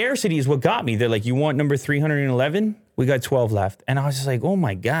the scarcity is what got me. They're like, you want number 311? We got 12 left. And I was just like, oh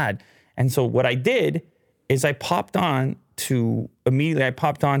my God. And so what I did is I popped on to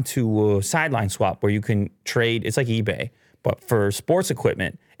Sideline Swap, where you can trade. It's like eBay, but for sports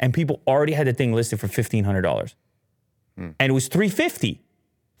equipment. And people already had the thing listed for $1,500. And it was $350,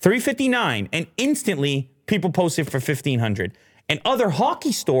 $359. And instantly people posted for $1,500. And other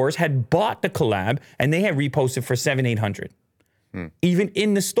hockey stores had bought the collab and they had reposted for $700, $800, even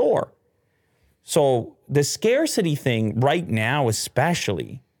in the store. So the scarcity thing right now,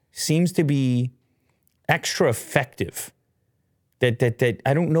 especially, seems to be extra effective. That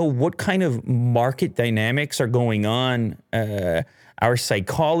I don't know what kind of market dynamics are going on. Our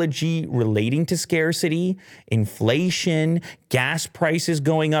psychology relating to scarcity, inflation, gas prices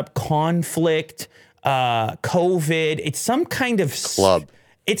going up, conflict, COVID. It's some kind of club.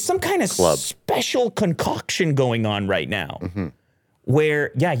 It's some kind of special concoction going on right now,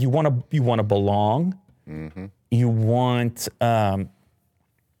 where you want to belong. You want.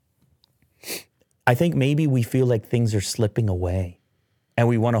 I think maybe we feel like things are slipping away, and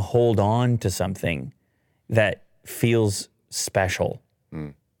we want to hold on to something that feels special.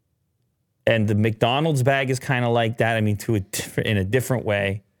 And the McDonald's bag is kind of like that. I mean, in a different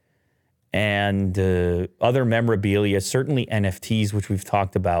way. And other memorabilia, certainly NFTs, which we've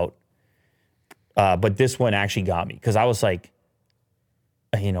talked about. But this one actually got me because I was like,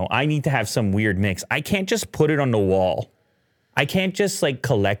 I need to have some weird mix. I can't just put it on the wall. I can't just like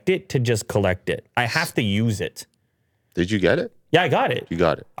collect it to just collect it. I have to use it. Did you get it? Yeah, I got it. You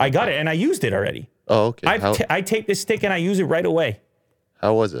got it. I got it, and I used it already. Oh, okay. I take this stick and I use it right away.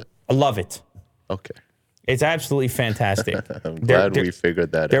 How was it? I love it. Okay. It's absolutely fantastic. I'm glad we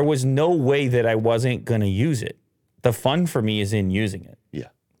figured that out. There was no way that I wasn't going to use it. The fun for me is in using it. Yeah.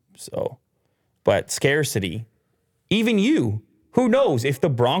 So, but scarcity, even you, who knows, if the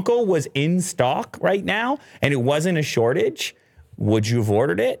Bronco was in stock right now and it wasn't a shortage, would you have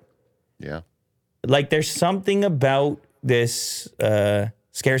ordered it? Yeah. Like there's something about this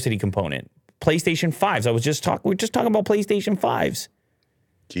scarcity component. PlayStation 5s. We were just talking about PlayStation 5s.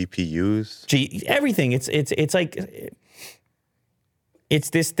 GPUs. Everything. It's like it's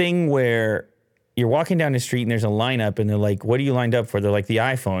this thing where you're walking down the street and there's a lineup and they're like, "What are you lined up for?" They're like, "The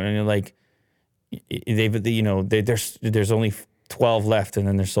iPhone," and you're like, there's only 12 left and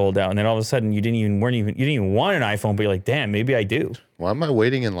then they're sold out, and then all of a sudden you didn't even want an iPhone, but you're like, "Damn, maybe I do." Why am I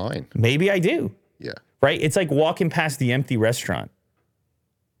waiting in line? Maybe I do. Yeah. Right. It's like walking past the empty restaurant.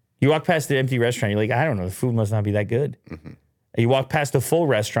 You walk past the empty restaurant, you're like, I don't know, the food must not be that good. You walk past the full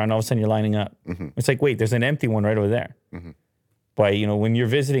restaurant, all of a sudden you're lining up. It's like, wait, there's an empty one right over there. But, when you're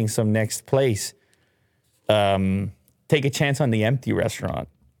visiting some next place, take a chance on the empty restaurant.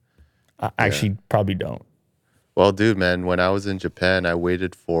 Actually, probably don't. Well, dude, man, when I was in Japan, I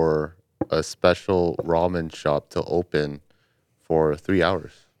waited for a special ramen shop to open for 3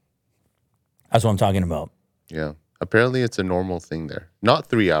 hours. That's what I'm talking about. Yeah. Apparently, it's a normal thing there. Not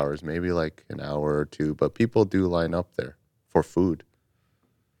 3 hours, maybe like an hour or two, but people do line up there for food.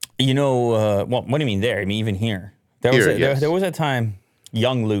 Well, what do you mean there? I mean, even here. There was a time,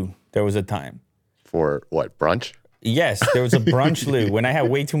 Young Lou, there was a time. For what, brunch? Yes, there was a brunch Lou when I had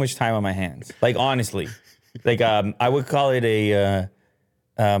way too much time on my hands. Like, honestly. Like, I would call it a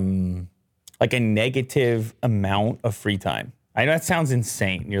negative amount of free time. I know that sounds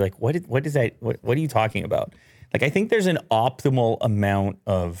insane. You're like, what is that? What are you talking about? Like, I think there's an optimal amount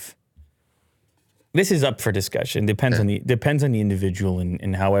of. This is up for discussion. Depends on the individual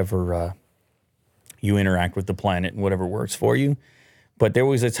and however you interact with the planet and whatever works for you. But there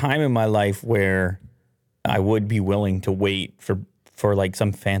was a time in my life where I would be willing to wait for like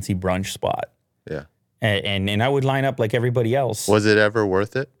some fancy brunch spot. Yeah. And I would line up like everybody else. Was it ever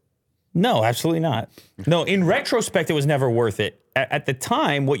worth it? No, absolutely not. No, in retrospect, it was never worth it. At the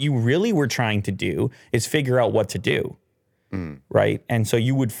time, what you really were trying to do is figure out what to do, right? And so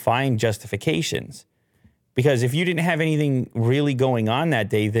you would find justifications. Because if you didn't have anything really going on that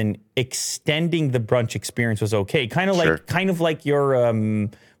day, then extending the brunch experience was okay. Kind of like your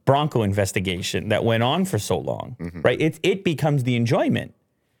Bronco investigation that went on for so long, right? It becomes the enjoyment.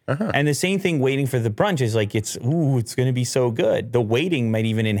 And the same thing waiting for the brunch is like, it's going to be so good. The waiting might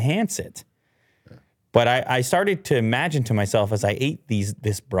even enhance it. But I started to imagine to myself as I ate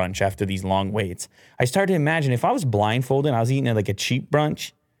this brunch after these long waits, I started to imagine if I was blindfolded and I was eating at like a cheap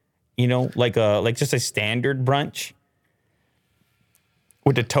brunch, like just a standard brunch,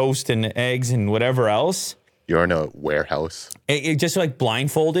 with the toast and the eggs and whatever else. You're in a warehouse. It just like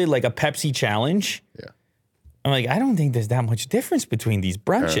blindfolded, like a Pepsi challenge. Yeah. I'm like, I don't think there's that much difference between these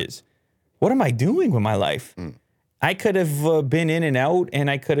brunches. What am I doing with my life? I could have been in and out, and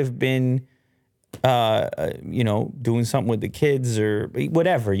I could have been, doing something with the kids or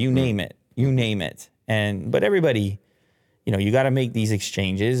whatever. You name it. You name it. But everybody, you got to make these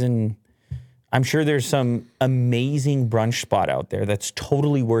exchanges, and I'm sure there's some amazing brunch spot out there that's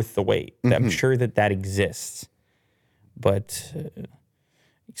totally worth the wait. I'm sure that exists, but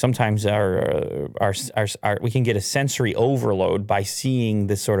sometimes we can get a sensory overload by seeing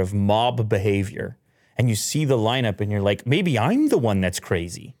this sort of mob behavior, and you see the lineup, and you're like, maybe I'm the one that's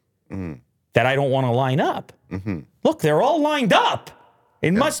crazy that I don't want to line up. Look, they're all lined up.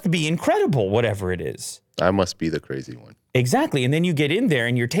 It must be incredible, whatever it is. I must be the crazy one. Exactly, and then you get in there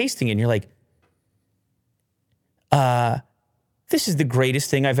and you're tasting it, and you're like, this is the greatest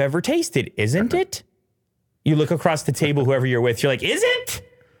thing I've ever tasted, isn't it? You look across the table, whoever you're with, you're like, is it?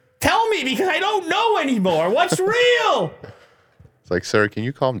 Tell me, because I don't know anymore. What's real? It's like, sir, can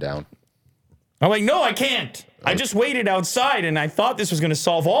you calm down? I'm like, no, I can't. I just waited outside, and I thought this was going to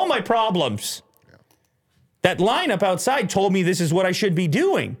solve all my problems. Yeah. That lineup outside told me this is what I should be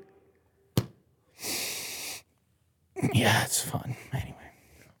doing. Yeah, it's fun. Anyway.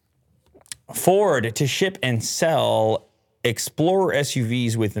 Ford to ship and sell Explorer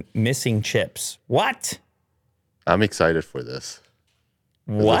SUVs with missing chips. What? I'm excited for this.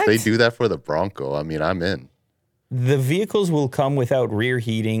 What? If they do that for the Bronco, I mean, I'm in. The vehicles will come without rear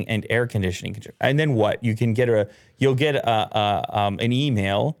heating and air conditioning control. And then what? You'll get an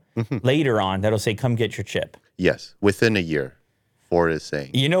email later on that'll say, come get your chip. Yes, within a year, Ford is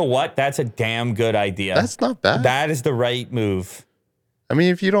saying. You know what? That's a damn good idea. That's not bad. That is the right move. I mean,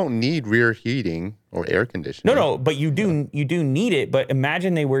 if you don't need rear heating or air conditioning. No, but you do need it. But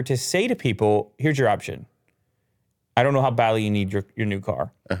imagine they were to say to people, here's your option. I don't know how badly you need your new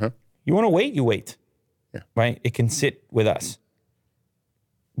car. You want to wait, you wait. Yeah. Right? It can sit with us.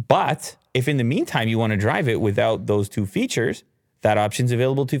 But if in the meantime you want to drive it without those two features, that option's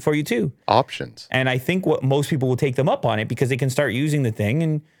available for you too. Options. And I think what most people will take them up on it because they can start using the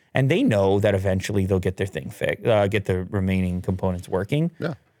thing and they know that eventually they'll get their thing fixed, get the remaining components working.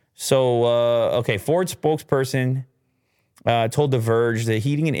 Yeah. So, Ford spokesperson told The Verge that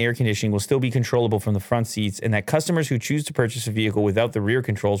heating and air conditioning will still be controllable from the front seats and that customers who choose to purchase a vehicle without the rear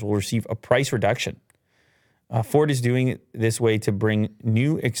controls will receive a price reduction. Ford is doing it this way to bring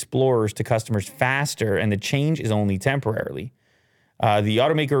new Explorers to customers faster, and the change is only temporarily. The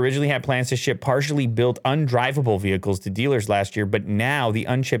automaker originally had plans to ship partially built undrivable vehicles to dealers last year, but now the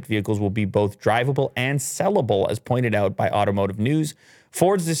unshipped vehicles will be both drivable and sellable, as pointed out by Automotive News.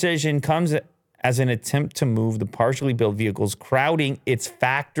 Ford's decision comes as an attempt to move the partially built vehicles crowding its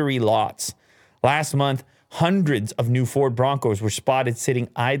factory lots. Last month, hundreds of new Ford Broncos were spotted sitting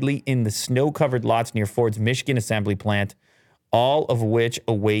idly in the snow-covered lots near Ford's Michigan assembly plant, all of which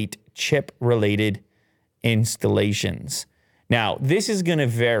await chip-related installations. Now, this is going to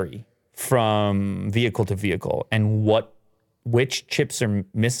vary from vehicle to vehicle and which chips are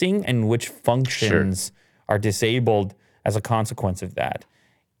missing and which functions are disabled as a consequence of that.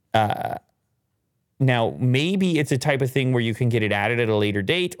 Now, maybe it's a type of thing where you can get it added at a later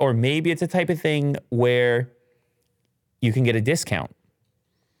date, or maybe it's a type of thing where you can get a discount.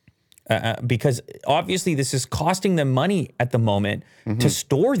 Because obviously this is costing them money at the moment to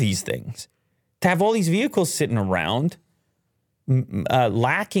store these things. To have all these vehicles sitting around,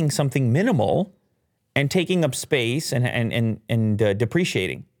 lacking something minimal and taking up space and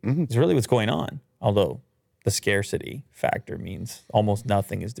depreciating is really what's going on. Although the scarcity factor means almost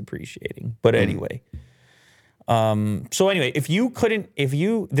nothing is depreciating. But anyway. This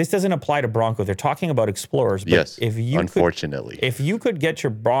doesn't apply to Bronco. They're talking about Explorers. But yes, unfortunately. If you could get your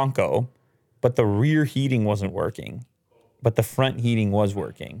Bronco, but the rear heating wasn't working, but the front heating was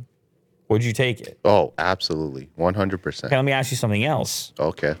working, would you take it? Oh, absolutely. 100%. Okay, let me ask you something else.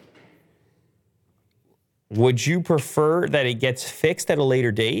 Okay. Would you prefer that it gets fixed at a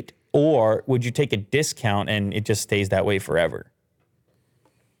later date, or would you take a discount and it just stays that way forever?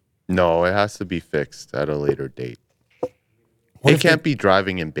 No, it has to be fixed at a later date. It can't be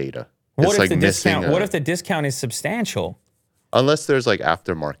driving in beta. What if the discount is substantial? Unless there's like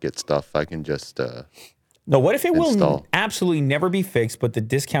aftermarket stuff, I can just No, what if it install. Will absolutely never be fixed, but the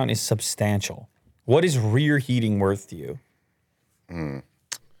discount is substantial? What is rear heating worth to you?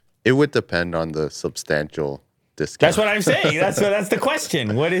 It would depend on the substantial discount. That's what I'm saying. That's the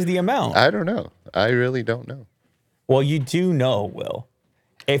question. What is the amount? I don't know. I really don't know. Well, you do know, Will.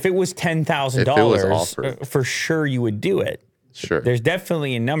 If it was $10,000, for sure you would do it. Sure. There's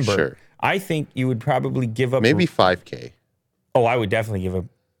definitely a number. Sure. I think you would probably give up. Maybe 5K. Oh, I would definitely give up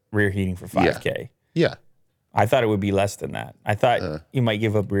rear heating for 5K. Yeah. I thought it would be less than that. I thought you might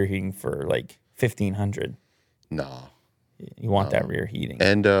give up rear heating for like 1,500. No. You want that rear heating.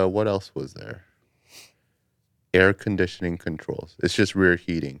 And what else was there? Air conditioning controls. It's just rear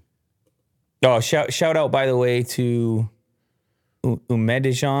heating. Oh, shout out, by the way, to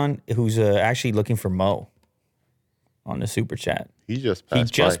Umedijan, who's actually looking for Mo on the super chat. He just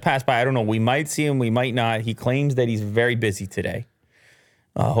passed by. I don't know. We might see him. We might not. He claims that he's very busy today.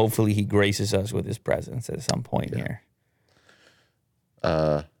 Hopefully he graces us with his presence at some point here.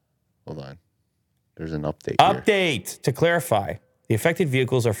 Hold on. There's an update here. Update! To clarify, the affected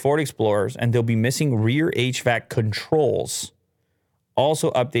vehicles are Ford Explorers, and they'll be missing rear HVAC controls.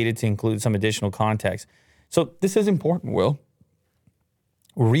 Also updated to include some additional context. So this is important, Will.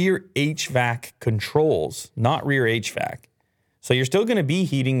 Rear HVAC controls, not rear HVAC. So you're still going to be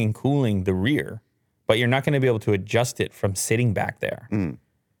heating and cooling the rear, but you're not going to be able to adjust it from sitting back there.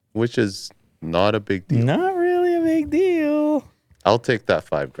 Which is not a big deal. Not really a big deal. I'll take that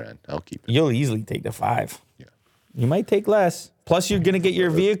 $5,000. I'll keep it. You'll easily take the 5. Yeah. You might take less. Plus, you're going to get your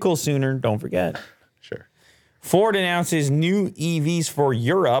vehicle sooner. Don't forget. Sure. Ford announces new EVs for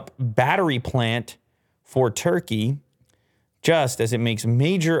Europe, battery plant for Turkey, just as it makes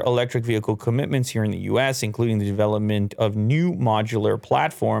major electric vehicle commitments here in the U.S., including the development of new modular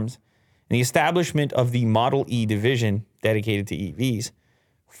platforms and the establishment of the Model E division dedicated to EVs.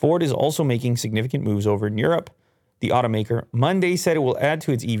 Ford is also making significant moves over in Europe. The automaker Monday said it will add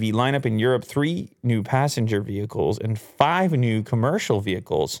to its EV lineup in Europe 3 new passenger vehicles and 5 new commercial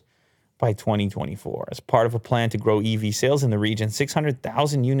vehicles by 2024 as part of a plan to grow EV sales in the region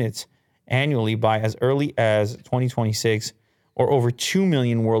 600,000 units annually by as early as 2026 or over 2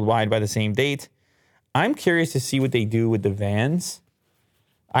 million worldwide by the same date. I'm curious to see what they do with the vans.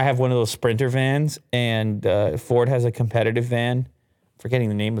 I have one of those Sprinter vans, and Ford has a competitive van. Forgetting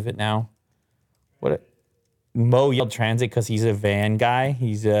the name of it now. Mo yelled Transit because he's a van guy.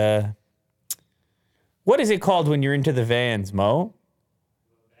 He's what is it called when you're into the vans, Mo?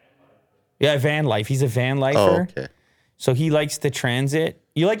 Yeah, van life. He's a van lifer. Oh, okay. So he likes the Transit.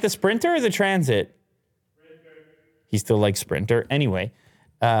 You like the Sprinter or the Transit? Sprinter. He still likes Sprinter. Anyway,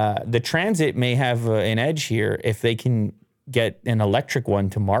 the Transit may have an edge here if they can get an electric one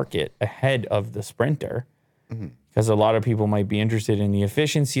to market ahead of the Sprinter. Because a lot of people might be interested in the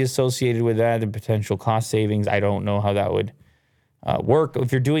efficiency associated with that, the potential cost savings. I don't know how that would work.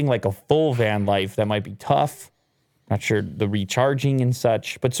 If you're doing like a full van life, that might be tough. Not sure the recharging and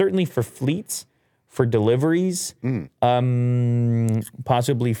such, but certainly for fleets, for deliveries,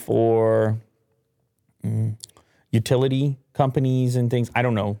 possibly for utility companies and things. I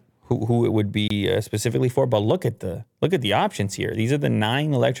don't know who it would be specifically for, but look at the options here. These are the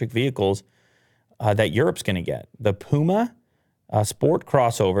 9 electric vehicles that Europe's going to get. The Puma Sport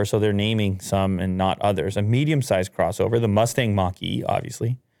crossover, so they're naming some and not others. A medium-sized crossover, the Mustang Mach-E,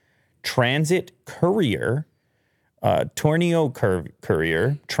 obviously. Transit Courier, Tourneo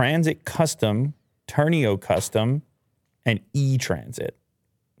Courier, Transit Custom, Tourneo Custom, and E-Transit.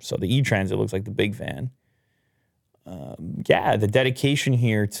 So the E-Transit looks like the big van. The dedication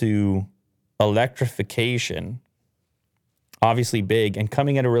here to electrification, obviously big and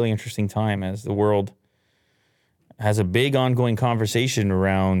coming at a really interesting time as the world has a big ongoing conversation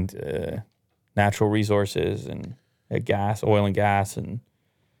around natural resources and oil and gas, and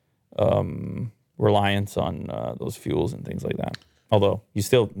reliance on those fuels and things like that. Although you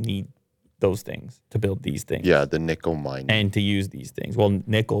still need those things to build these things. Yeah, the nickel mining. And to use these things. Well,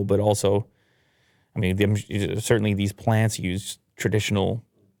 nickel, but also, I mean, certainly these plants use traditional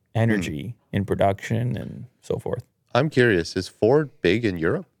energy in production and so forth. I'm curious, is Ford big in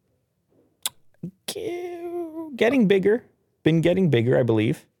Europe? Getting bigger. Been getting bigger, I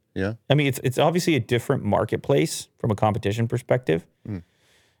believe. Yeah. I mean, it's obviously a different marketplace from a competition perspective.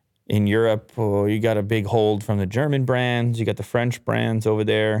 In Europe, you got a big hold from the German brands. You got the French brands over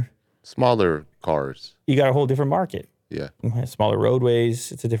there. Smaller cars. You got a whole different market. Yeah. Smaller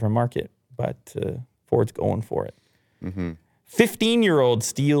roadways. It's a different market. But Ford's going for it. 15-year-old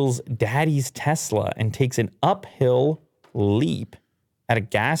steals daddy's Tesla and takes an uphill leap at a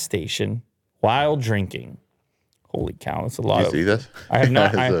gas station while drinking. Holy cow, that's a lot. Did you see this? I have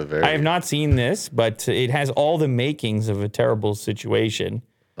not. I have not seen this, but it has all the makings of a terrible situation.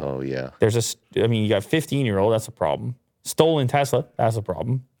 Oh yeah. You got 15-year-old. That's a problem. Stolen Tesla. That's a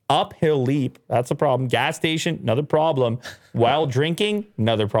problem. Uphill leap. That's a problem. Gas station. Another problem. While drinking.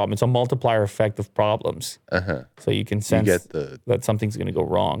 Another problem. It's a multiplier effect of problems. So you can sense that something's going to go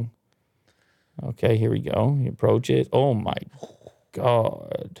wrong. Okay, here we go. You approach it. Oh my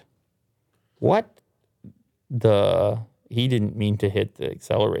God. What he didn't mean to hit the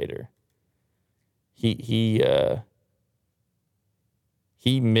accelerator. He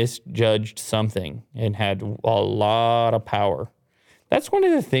misjudged something and had a lot of power. That's one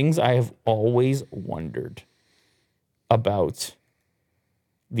of the things I have always wondered about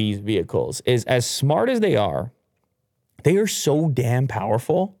these vehicles is as smart as they are so damn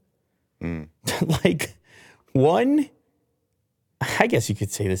powerful. Like one, I guess you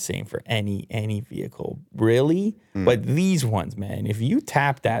could say the same for any vehicle, really. But these ones, man, if you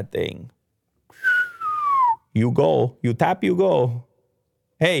tap that thing, you go. You tap, you go.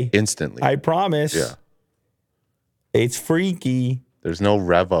 Hey, Instantly. I promise. Yeah. It's freaky. There's no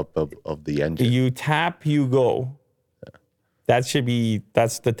rev up of the engine. You tap, you go. Yeah. That's the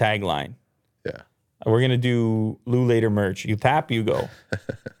tagline. Yeah. We're going to do Lou Later merch. You tap, you go.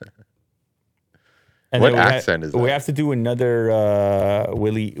 And what accent is that? We have to do another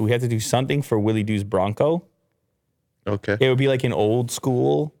Willie. We have to do something for Willie Doo's Bronco. Okay. It would be like an old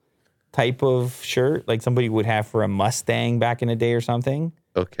school type of shirt, like somebody would have for a Mustang back in the day or something.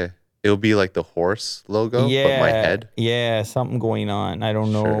 Okay. It'll be like the horse logo, but my head. Yeah, something going on. I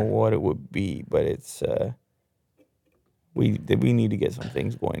don't know what it would be, but it's we need to get some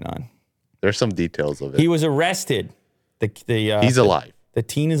things going on. There's some details of it. He was arrested. He's alive. The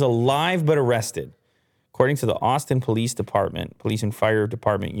teen is alive but arrested. According to the Austin Police Department, police and fire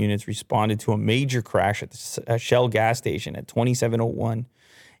department units responded to a major crash at the Shell gas station at 2701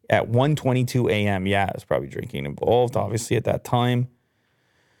 at 1:22 a.m. Yeah, there's probably drinking involved, obviously, at that time.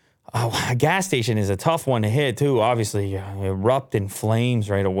 A gas station is a tough one to hit, too. Obviously, erupt in flames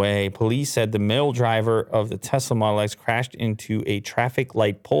right away. Police said the male driver of the Tesla Model X crashed into a traffic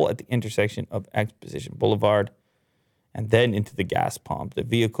light pole at the intersection of Exposition Boulevard and then into the gas pump. The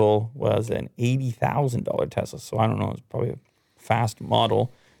vehicle was an $80,000 Tesla, so I don't know, it's probably a fast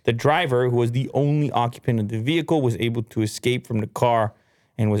model. The driver, who was the only occupant of the vehicle, was able to escape from the car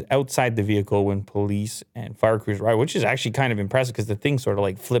and was outside the vehicle when police and fire crews arrived, which is actually kind of impressive because the thing sort of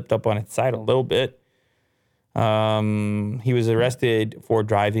like flipped up on its side a little bit. He was arrested for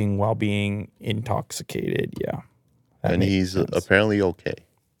driving while being intoxicated. Yeah. And he's apparently okay.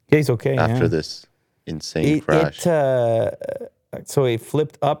 Yeah, he's okay. After this insane crash. So it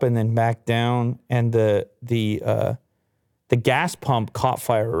flipped up and then back down, and the gas pump caught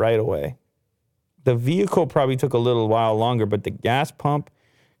fire right away. The vehicle probably took a little while longer, but the gas pump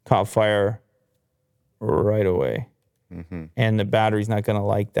caught fire right away. Mm-hmm. And the battery's not going to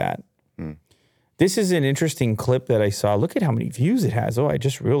like that. This is an interesting clip that I saw. Look at how many views it has. Oh, I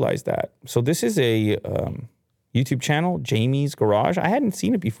just realized that. So this is a YouTube channel, Jamie's Garage. I hadn't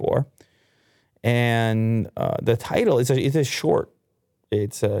seen it before. And the title is a short.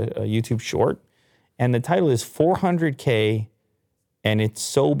 It's a YouTube short. And the title is 400K and it's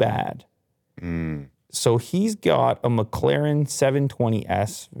so bad. So he's got a McLaren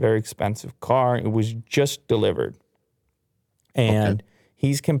 720S, very expensive car. It was just delivered. And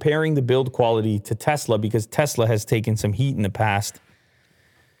he's comparing the build quality to Tesla because Tesla has taken some heat in the past.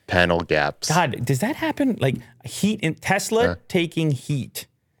 Panel gaps. God, does that happen? Like heat in Tesla taking heat.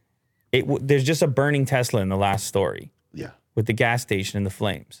 There's just a burning Tesla in the last story. Yeah. With the gas station and the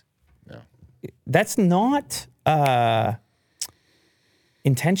flames. Yeah. That's not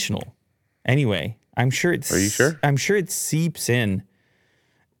intentional. Anyway, I'm sure it's. Are you sure? I'm sure it seeps in.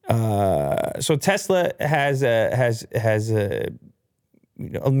 So Tesla has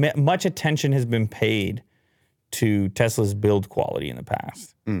much attention has been paid to Tesla's build quality in the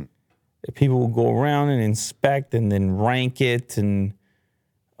past. People will go around and inspect and then rank it. And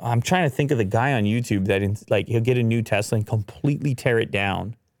I'm trying to think of the guy on YouTube that he'll get a new Tesla and completely tear it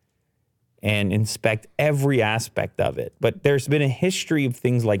down and inspect every aspect of it. But there's been a history of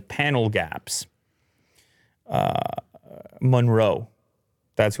things like panel gaps. Monroe,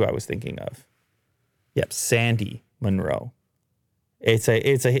 that's who I was thinking of. Yep, Sandy Monroe. It's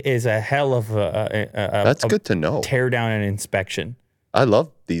a hell of That's good to know. Tear down and inspection. I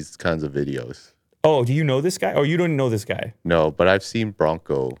love these kinds of videos. Oh, do you know this guy? Oh, you don't know this guy? No, but I've seen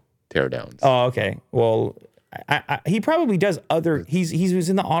Bronco teardowns. Oh, okay. Well, he probably does other. He was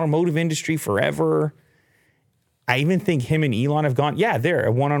in the automotive industry forever. I even think him and Elon have gone. Yeah, they're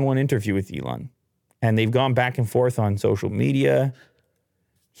a one-on-one interview with Elon, and they've gone back and forth on social media.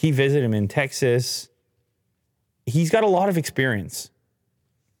 He visited him in Texas. He's got a lot of experience.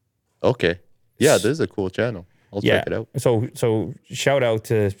 Okay. Yeah, this is a cool channel. I'll check it out. So shout out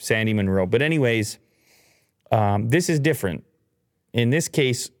to Sandy Monroe. But anyways, this is different. In this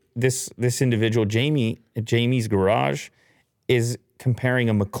case, this individual, Jamie's Garage, is comparing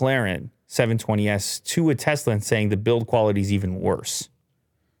a McLaren 720S to a Tesla and saying the build quality is even worse.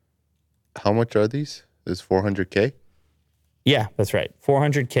 How much are these? Is 400K? Yeah, that's right.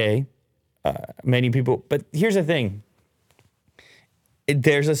 400K. Many people, but here's the thing. And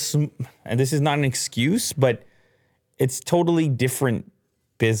this is not an excuse, but it's totally different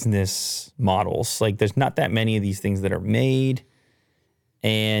business models. Like there's not that many of these things that are made,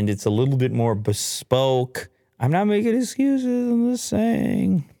 and it's a little bit more bespoke. I'm not making excuses. I'm just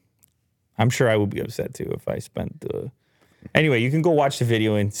saying. I'm sure I would be upset too if I spent the. Anyway, you can go watch the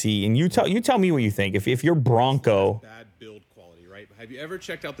video and see, and you tell me what you think. If you're Bronco. Bad build quality, right? Have you ever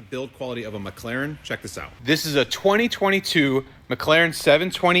checked out the build quality of a McLaren? Check this out. This is a 2022 McLaren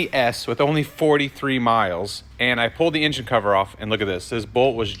 720S with only 43 miles. And I pulled the engine cover off, and look at this. This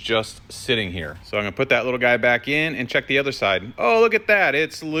bolt was just sitting here. So I'm gonna put that little guy back in and check the other side. Oh, look at that,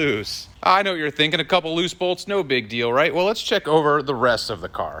 it's loose. I know what you're thinking, a couple loose bolts, no big deal, right? Well, let's check over the rest of the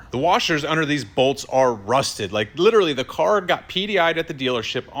car. The washers under these bolts are rusted. Like literally the car got PDI'd at the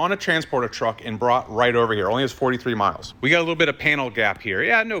dealership on a transporter truck and brought right over here. Only has 43 miles. We got a little bit of panel gap here.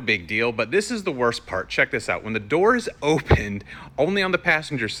 Yeah, no big deal, but this is the worst part. Check this out. When the door is opened, only on the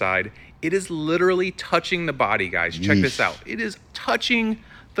passenger side, it is literally touching the body, guys. Check this out. It is touching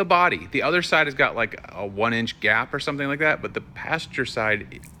the body. The other side has got like a 1-inch gap or something like that, but the passenger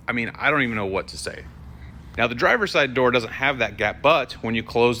side, I mean, I don't even know what to say. Now the driver's side door doesn't have that gap, but when you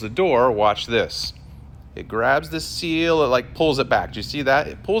close the door, watch this. It grabs the seal, it like pulls it back. Do you see that?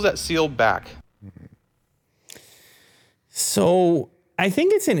 It pulls that seal back. So I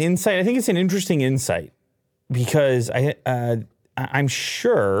think it's an insight. I think it's an interesting insight because I'm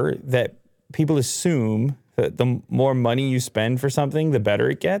sure that people assume that the more money you spend for something, the better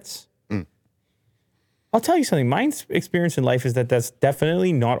it gets. I'll tell you something. My experience in life is that that's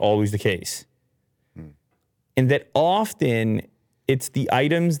definitely not always the case. And that often it's the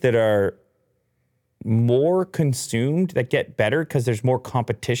items that are more consumed that get better because there's more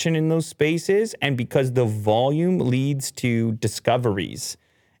competition in those spaces and because the volume leads to discoveries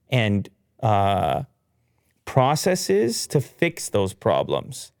and processes to fix those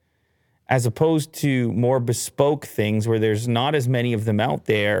problems, as opposed to more bespoke things where there's not as many of them out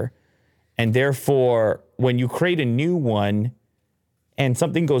there. And therefore, when you create a new one and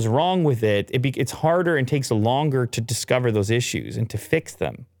something goes wrong with it, it's harder and takes longer to discover those issues and to fix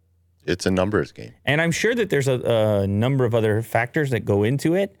them. It's a numbers game. And I'm sure that there's a number of other factors that go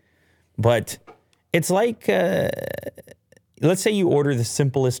into it. But it's like, let's say you order the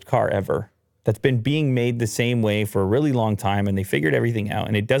simplest car ever that's been being made the same way for a really long time, and they figured everything out,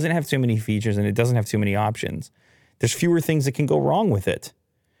 and it doesn't have too many features and it doesn't have too many options. There's fewer things that can go wrong with it.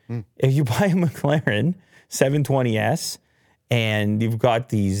 If you buy a McLaren 720S and you've got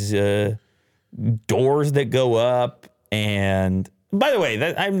these doors that go up, and by the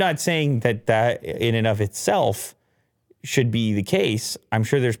way, I'm not saying that in and of itself should be the case. I'm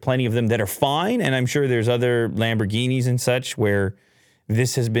sure there's plenty of them that are fine, and I'm sure there's other Lamborghinis and such where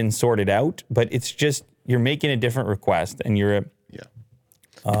this has been sorted out, but it's just you're making a different request, and you're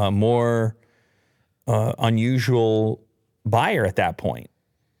a more unusual buyer at that point.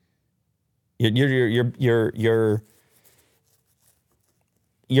 You're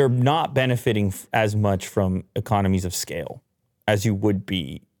not benefiting as much from economies of scale as you would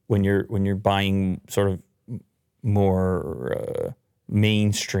be when you're buying sort of more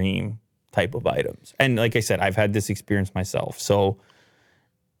mainstream type of items. And like I said, I've had this experience myself, so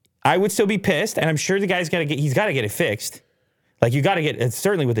I would still be pissed. And I'm sure the guy's got to get it fixed. Like you got to get it,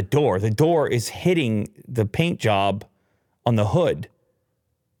 certainly with the door. The door is hitting the paint job on the hood.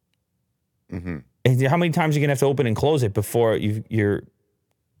 And how many times are you gonna have to open and close it before you're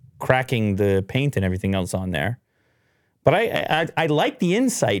cracking the paint and everything else on there? But I like the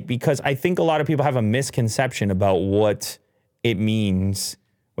insight because I think a lot of people have a misconception about what it means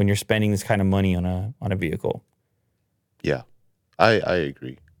when you're spending this kind of money on a vehicle. Yeah, I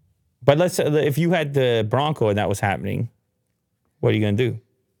agree. But let's say if you had the Bronco and that was happening, what are you gonna do?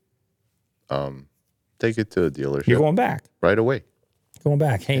 Take it to a dealership. You're going back right away. Going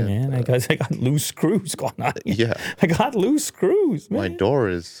back. Hey, man, I got loose screws going on. Yeah. I got loose screws, man. My door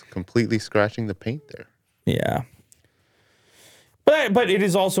is completely scratching the paint there. Yeah. But it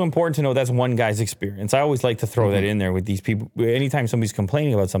is also important to know that's one guy's experience. I always like to throw that in there with these people. Anytime somebody's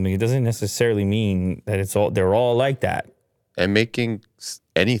complaining about something, it doesn't necessarily mean that they're all like that. And making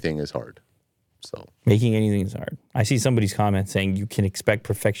anything is hard. So making anything is hard. I see somebody's comment saying you can expect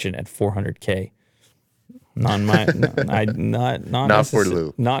perfection at 400K. Not for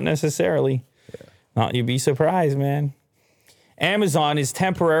Lou. Not necessarily. Yeah. You'd be surprised, man. Amazon is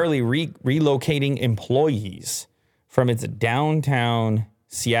temporarily relocating employees from its downtown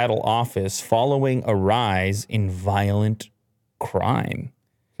Seattle office following a rise in violent crime.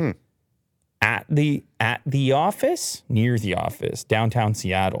 At the office, near the office, downtown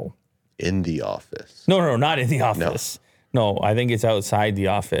Seattle. In the office. No, not in the office. No, I think it's outside the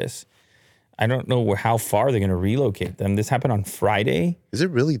office. I don't know how far they're going to relocate them. This happened on Friday. Is it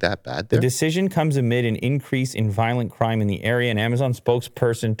really that bad The there? decision comes amid an increase in violent crime in the area. An Amazon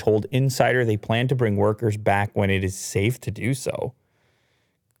spokesperson told Insider they plan to bring workers back when it is safe to do so.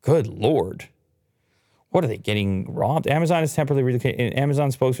 Good Lord. What are they getting robbed? Amazon is temporarily relocated. An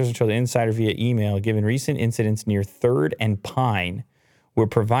Amazon spokesperson told the Insider via email, given recent incidents near 3rd and Pine, we're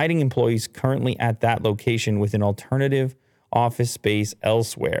providing employees currently at that location with an alternative office space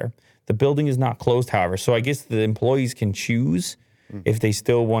elsewhere. The building is not closed, however, so I guess the employees can choose if they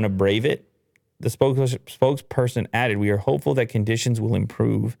still want to brave it. The spokesperson added, we are hopeful that conditions will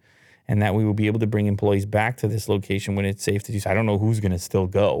improve and that we will be able to bring employees back to this location when it's safe to do so. I don't know who's going to still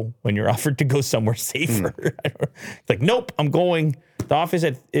go when you're offered to go somewhere safer. It's like, nope, I'm going. The office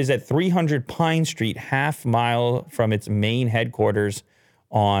is at 300 Pine Street, half mile from its main headquarters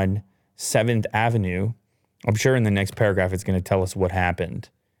on 7th Avenue. I'm sure in the next paragraph it's going to tell us what happened.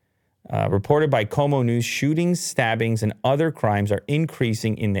 Reported by Como News, shootings, stabbings, and other crimes are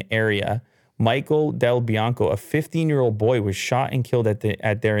increasing in the area. Michael Del Bianco, a 15-year-old boy, was shot and killed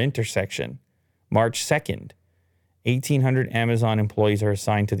at their intersection March 2nd. 1,800 Amazon employees are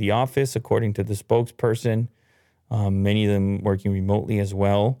assigned to the office, according to the spokesperson, many of them working remotely as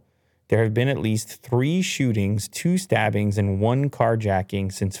well. There have been at least 3 shootings, 2 stabbings, and 1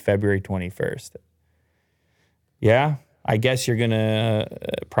 carjacking since February 21st. Yeah, I guess you're going to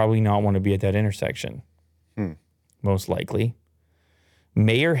probably not want to be at that intersection, most likely.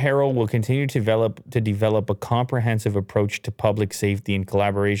 Mayor Harrell will continue to develop a comprehensive approach to public safety in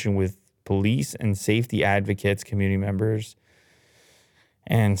collaboration with police and safety advocates, community members,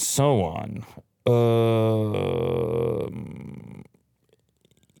 and so on.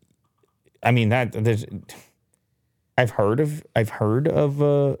 I mean I've heard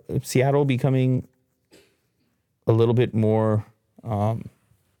of Seattle becoming a little bit more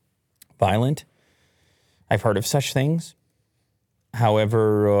violent. I've heard of such things.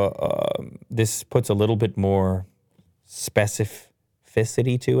 However, this puts a little bit more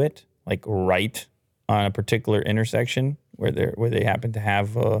specificity to it, like right on a particular intersection where they happen to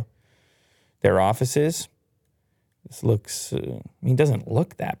have their offices. This looks, it doesn't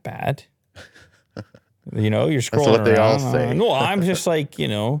look that bad. You're scrolling That's what they all around. say. No, I'm just like,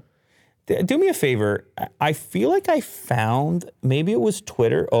 do me a favor. I feel like I found, maybe it was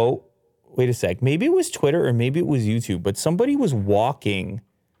Twitter. Oh, wait a sec. Maybe it was Twitter or maybe it was YouTube, but somebody was walking,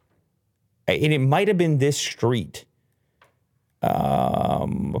 and it might have been this street. A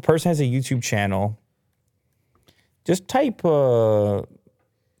person has a YouTube channel. Just type, go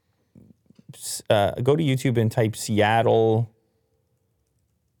to YouTube and type Seattle,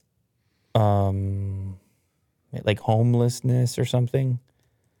 like homelessness or something.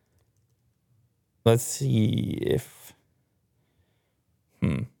 Let's see if,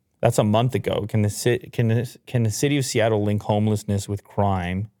 that's a month ago. Can the city of Seattle link homelessness with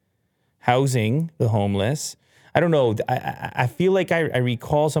crime? Housing the homeless. I don't know. I feel like I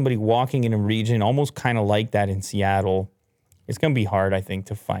recall somebody walking in a region almost kind of like that in Seattle. It's going to be hard, I think,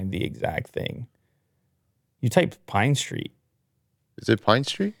 to find the exact thing. You type Pine Street. Is it Pine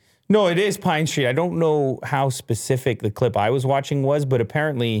Street? No, it is Pine Street. I don't know how specific the clip I was watching was, but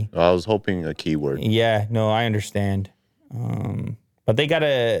apparently... I was hoping a keyword. Yeah, no, I understand. But they got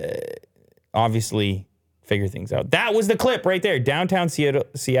to obviously figure things out. That was the clip right there. Downtown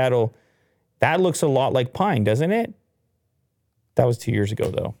Seattle. That looks a lot like Pine, doesn't it? That was 2 years ago,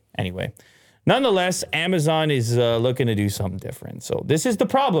 though. Anyway. Nonetheless, Amazon is looking to do something different. So this is the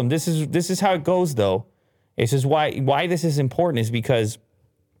problem. This is how it goes, though. This is why this is important is because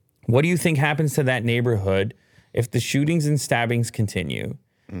what do you think happens to that neighborhood if the shootings and stabbings continue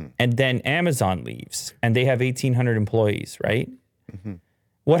and then Amazon leaves and they have 1,800 employees, right? Mm-hmm.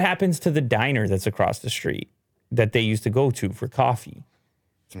 What happens to the diner that's across the street that they used to go to for coffee?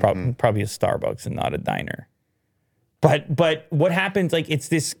 It's probably a Starbucks and not a diner. But what happens, like, it's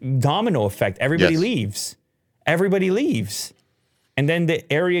this domino effect. Everybody leaves. Everybody leaves. And then the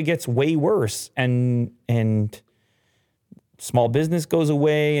area gets way worse. And small business goes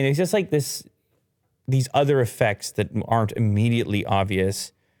away. And it's just like these other effects that aren't immediately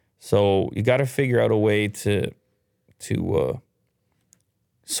obvious. So you got to figure out a way to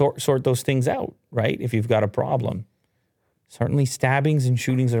sort those things out, right? If you've got a problem. Certainly stabbings and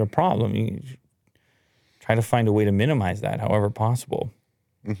shootings are a problem. You try to find a way to minimize that however possible.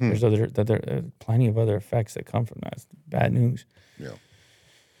 Mm-hmm. There's plenty of other effects that come from that. It's bad news. Yeah.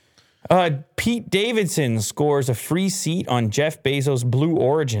 Pete Davidson scores a free seat on Jeff Bezos' Blue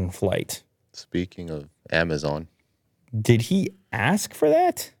Origin flight. Speaking of Amazon, Did he ask for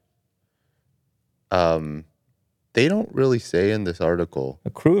that? they don't really say in this article. A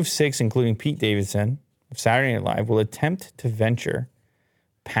crew of 6, including Pete Davidson of Saturday Night Live, will attempt to venture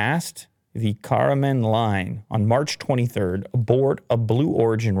past the Karaman line on March 23rd aboard a Blue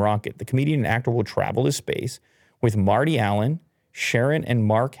Origin rocket. The comedian and actor will travel to space with Marty Allen, Sharon and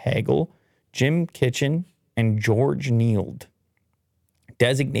Mark Hagel, Jim Kitchen, and George Neild.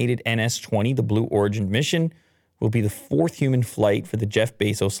 Designated NS-20, the Blue Origin mission will be the 4th human flight for the Jeff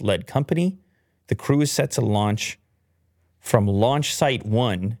Bezos-led company. The crew is set to launch from Launch Site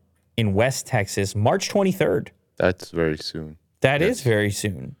 1 in West Texas, March 23rd. That's very soon. That is very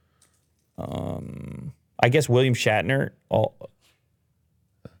soon. I guess William Shatner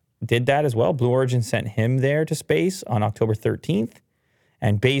did that as well. Blue Origin sent him there to space on October 13th,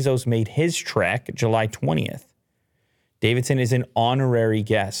 and Bezos made his trek July 20th. Davidson is an honorary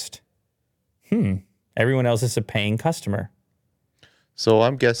guest. Everyone else is a paying customer. So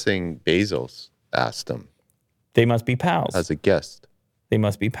I'm guessing Bezos asked him They must be pals. as a guest. They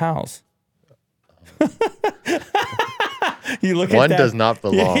must be pals. You look One at that. does not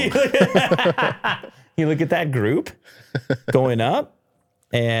belong. You look at that group going up,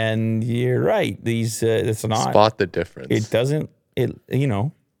 and you're right. These it's not. Spot the difference. It doesn't.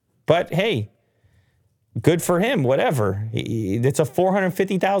 But hey, good for him. Whatever. It's a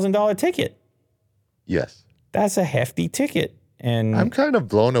 $450,000 ticket. Yes. That's a hefty ticket, and I'm kind of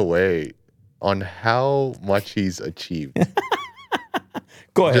blown away on how much he's achieved.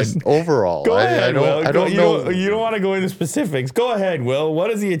 go ahead. Just overall. Go ahead, Will. I don't know. You don't want to go into specifics. Go ahead, Will.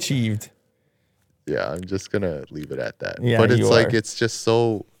 What has he achieved? Yeah, I'm just going to leave it at that. Yeah, but it's you like, are. it's just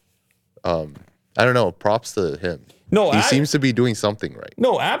so, I don't know, props to him. No, he seems to be doing something right.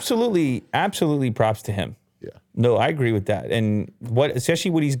 No, absolutely props to him. Yeah. No, I agree with that. And especially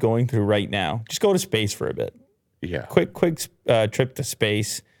what he's going through right now. Just go to space for a bit. Yeah. Quick trip to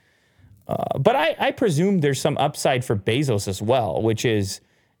space. But I presume there's some upside for Bezos as well, which is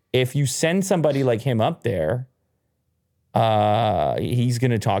if you send somebody like him up there, he's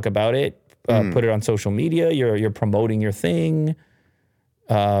going to talk about it, put it on social media. You're promoting your thing.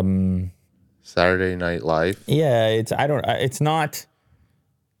 Saturday Night Live. Yeah, it's not,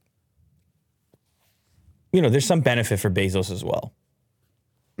 there's some benefit for Bezos as well.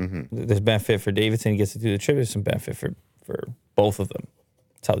 There's benefit for Davidson. He gets to do the trip. There's some benefit for both of them.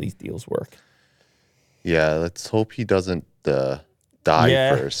 That's how these deals work. Yeah, let's hope he doesn't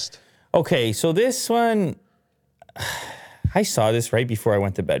die first. Okay, so this one, I saw this right before I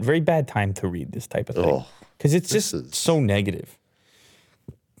went to bed. Very bad time to read this type of thing. Because it's just so negative.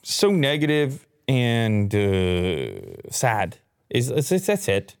 So negative and sad. That's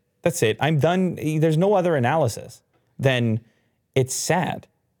it. That's it. I'm done. There's no other analysis than it's sad.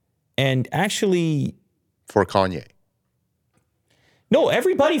 And actually... For Kanye. No,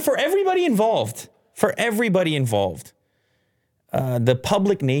 for everybody involved. For everybody involved. The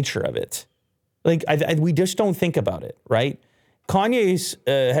public nature of it. Like, we just don't think about it, right? Kanye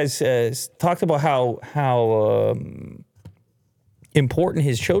has talked about how important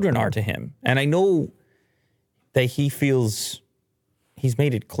his children are to him. And I know that he's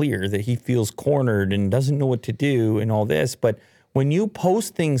made it clear that he feels cornered and doesn't know what to do and all this. But when you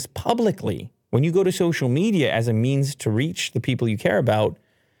post things publicly, when you go to social media as a means to reach the people you care about,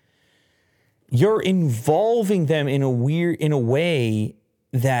 you're involving them in a way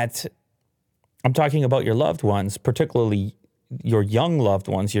that I'm talking about your loved ones, particularly your young loved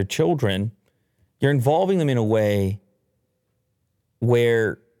ones, your children. You're involving them in a way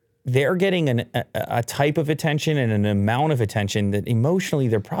where they're getting a type of attention and an amount of attention that emotionally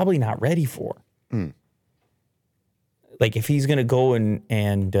they're probably not ready for. Like if he's going to go and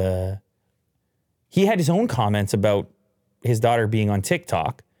he had his own comments about his daughter being on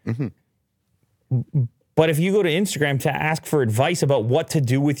TikTok. But if you go to Instagram to ask for advice about what to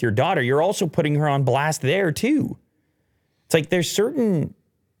do with your daughter, you're also putting her on blast there too. It's like there's certain...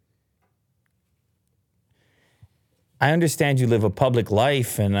 I understand you live a public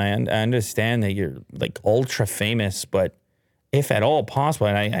life and I understand that you're like ultra famous, but if at all possible,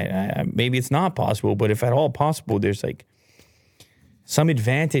 and I maybe it's not possible, but if at all possible, there's like some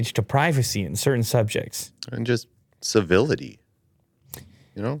advantage to privacy in certain subjects. And just civility,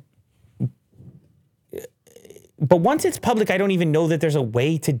 But once it's public, I don't even know that there's a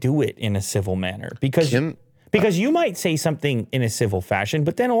way to do it in a civil manner because you might say something in a civil fashion,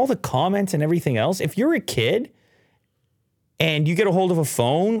 but then all the comments and everything else, if you're a kid and you get a hold of a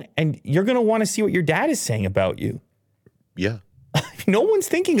phone and you're going to want to see what your dad is saying about you. Yeah. No one's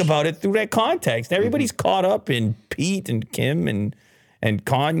thinking about it through that context. Everybody's caught up in Pete and Kim and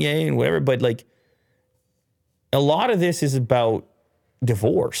Kanye and whatever. But like, a lot of this is about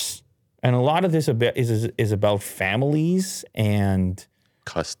divorce, and a lot of this is about families and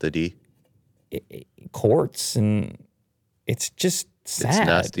Custody. courts, and it's just sad. It's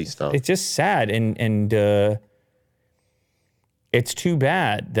nasty stuff. It's just sad, and it's too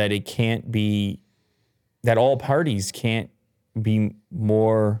bad that it can't be, that all parties can't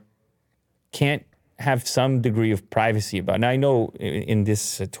have some degree of privacy about it. Now, I know in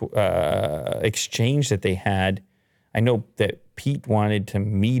this exchange that they had, I know that Pete wanted to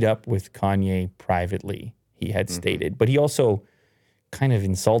meet up with Kanye privately, he had stated, but he also kind of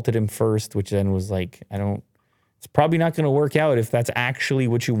insulted him first, which then was like, it's probably not going to work out if that's actually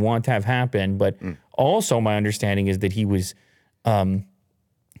what you want to have happen. But also my understanding is that he was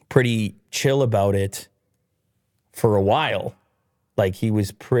pretty chill about it for a while. Like, he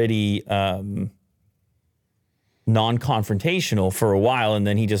was pretty non-confrontational for a while, and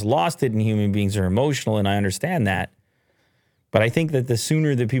then he just lost it, and human beings are emotional, and I understand that. But I think that the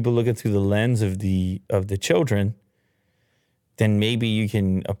sooner that people look at through the lens of the children, then maybe you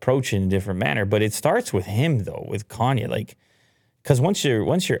can approach it in a different manner. But it starts with him, though, with Kanye. Like, because once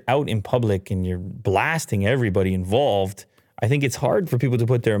you're out in public and you're blasting everybody involved, I think it's hard for people to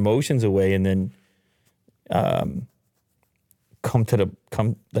put their emotions away and then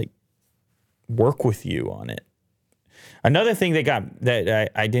work with you on it. Another thing that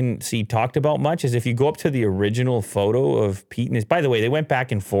I didn't see talked about much is if you go up to the original photo of Pete and his, by the way, they went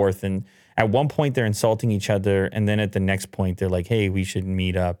back and forth, and at one point they're insulting each other, and then at the next point they're like, hey, we should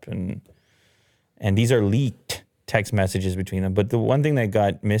meet up, and these are leaked text messages between them. But the one thing that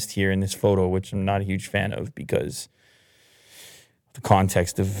got missed here in this photo, which I'm not a huge fan of, because the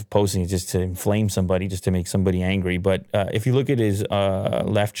context of posting is just to inflame somebody, just to make somebody angry. But if you look at his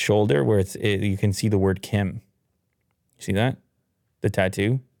left shoulder, where you can see the word Kim. See that? The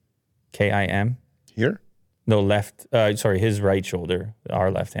tattoo? Kim? Here? No, left. His right shoulder, our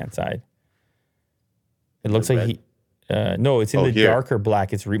left-hand side. It looks like no, it's in the here. darker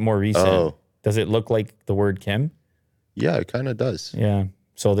black. It's more recent. Oh. Does it look like the word Kim? Yeah, it kind of does. Yeah.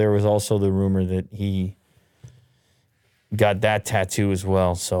 So there was also the rumor that he got that tattoo as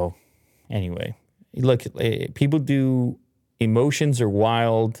well. So anyway, look, people do, emotions are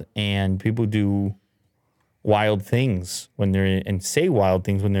wild, and people do wild things when they're in, and say wild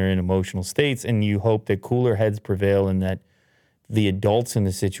things when they're in emotional states, and you hope that cooler heads prevail and that the adults in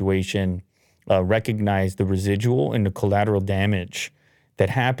the situation recognize the residual and the collateral damage that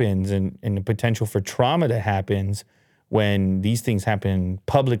happens, and the potential for trauma that happens when these things happen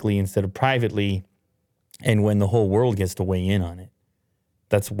publicly instead of privately, and when the whole world gets to weigh in on it.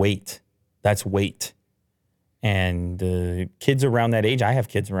 That's weight. That's weight. And kids around that age, I have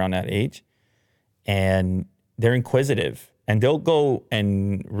kids around that age, and they're inquisitive, and they'll go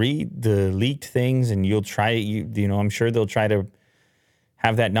and read the leaked things, and you'll try, I'm sure they'll try to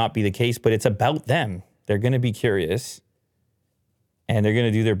have that not be the case, but it's about them. They're going to be curious, and they're going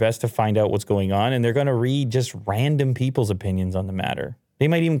to do their best to find out what's going on, and they're going to read just random people's opinions on the matter. They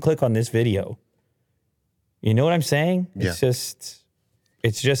might even click on this video. You know what I'm saying? Yeah.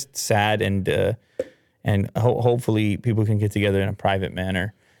 It's just sad, and hopefully people can get together in a private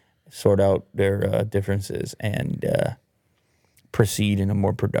manner, sort out their differences, and proceed in a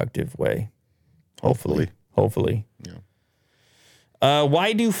more productive way. Hopefully. Yeah.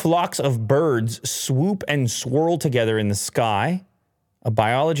 Why do flocks of birds swoop and swirl together in the sky? A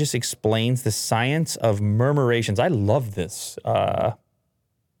biologist explains the science of murmurations. I love this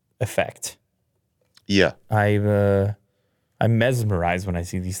effect. Yeah. I'm mesmerized when I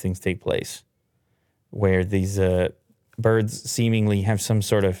see these things take place, where these birds seemingly have some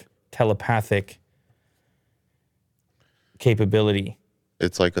sort of telepathic capability.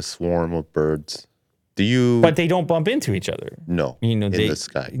 It's like a swarm of birds. But they don't bump into each other. No. In the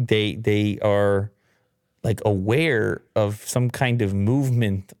sky. They are like aware of some kind of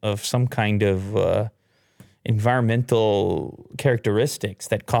movement, of some kind of environmental characteristics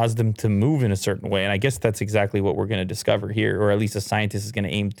that cause them to move in a certain way. And I guess that's exactly what we're going to discover here, or at least a scientist is going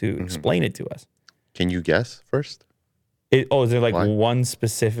to aim to explain it to us. Can you guess first? Is there like one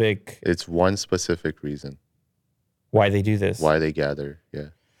specific... It's one specific reason. Why they do this? Why they gather, yeah.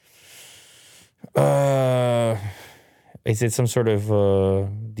 Is it some sort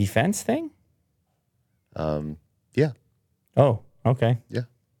of defense thing? Yeah. Oh, okay. Yeah.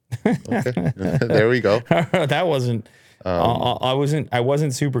 Okay. There we go. That wasn't... I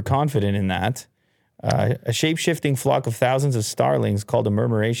wasn't super confident in that. A shape-shifting flock of thousands of starlings called a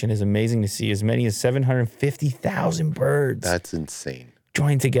murmuration is amazing to see. As many as 750,000 birds That's insane.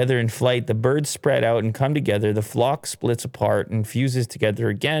 join together in flight. The birds spread out and come together. The flock splits apart and fuses together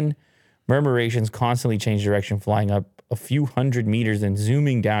again. Murmurations constantly change direction, flying up a few hundred meters and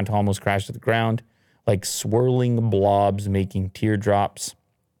zooming down to almost crash to the ground, like swirling blobs making teardrops.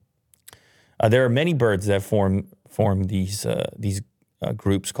 There are many birds that form these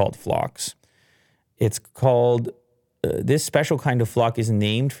groups called flocks. It's called, this special kind of flock is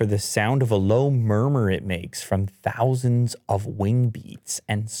named for the sound of a low murmur it makes from thousands of wing beats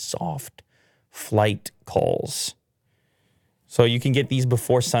and soft flight calls. So you can get these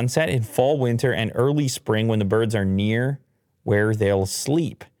before sunset in fall, winter, and early spring when the birds are near where they'll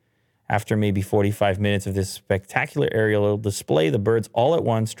sleep. After maybe 45 minutes of this spectacular aerial display, the birds all at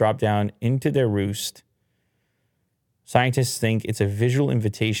once drop down into their roost. Scientists think it's a visual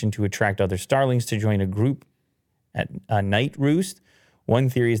invitation to attract other starlings to join a group at a night roost. One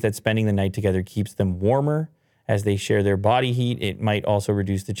theory is that spending the night together keeps them warmer. As they share their body heat, it might also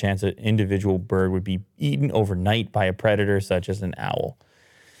reduce the chance an individual bird would be eaten overnight by a predator such as an owl.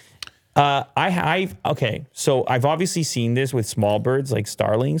 Okay, so I've obviously seen this with small birds like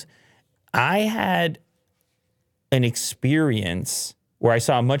starlings. I had an experience where I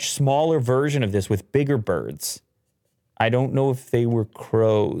saw a much smaller version of this with bigger birds. I don't know if they were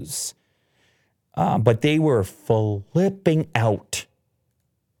crows, but they were flipping out.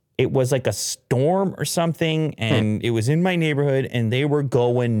 It was like a storm or something, and it was in my neighborhood, and they were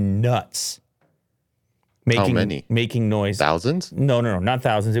going nuts. How many? Making noise. Thousands? No, not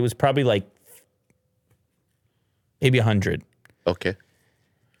thousands. It was probably like maybe 100. Okay.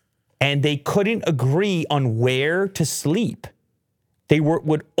 And they couldn't agree on where to sleep. They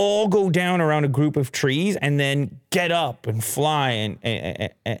would all go down around a group of trees and then get up and fly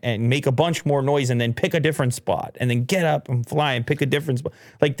and make a bunch more noise and then pick a different spot and then get up and fly and pick a different spot.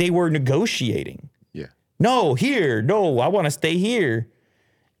 Like they were negotiating. Yeah. No, here. No, I want to stay here.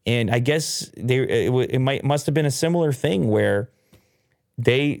 And I guess must have been a similar thing where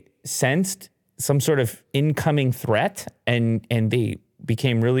they sensed some sort of incoming threat and they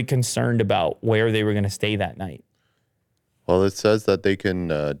became really concerned about where they were going to stay that night. Well, it says that they can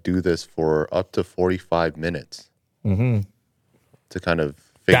do this for up to 45 minutes to kind of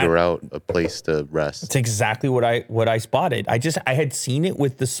figure out a place to rest. That's exactly what I spotted. I had seen it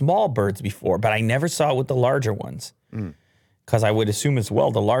with the small birds before, but I never saw it with the larger ones. Because I would assume as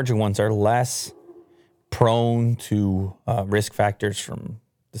well the larger ones are less prone to risk factors from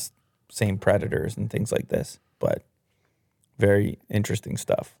the same predators and things like this. But very interesting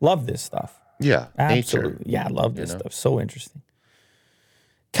stuff. Love this stuff. Yeah, Absolutely. nature. Yeah, I love this stuff. So interesting.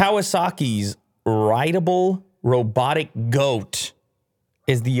 Kawasaki's rideable robotic goat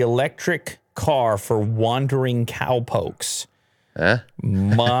is the electric car for wandering cowpokes. Huh?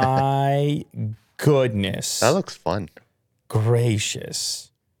 My goodness. That looks fun.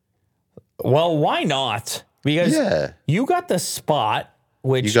 Gracious. Well, why not? Because you got the spot,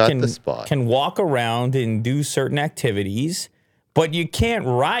 which can walk around and do certain activities, but you can't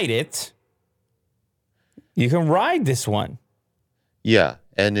ride it. You can ride this one. Yeah,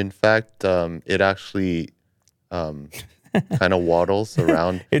 and in fact, it actually kind of waddles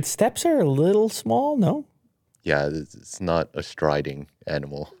around. Its steps are a little small, no? Yeah, it's not a striding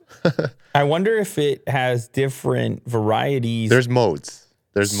animal. I wonder if it has different varieties. There's modes.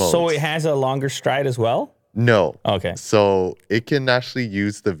 So it has a longer stride as well? No. Okay. So it can actually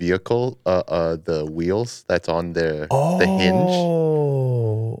use the vehicle, the wheels that's on the hinge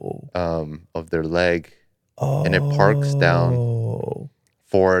of their leg. And it parks down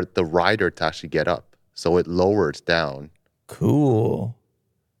for the rider to actually get up. So it lowers down. Cool.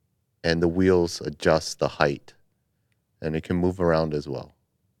 And the wheels adjust the height. And it can move around as well.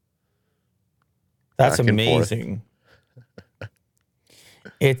 That's amazing.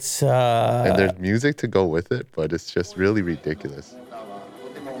 It's and there's music to go with it, but it's just really ridiculous.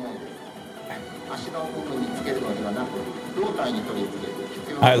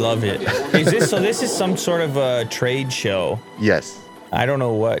 I love it. This is some sort of a trade show. Yes. I don't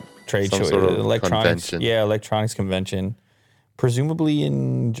know what trade show it is. Electronics. Convention. Yeah, electronics convention. Presumably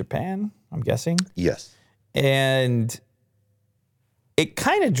in Japan, I'm guessing. Yes. And it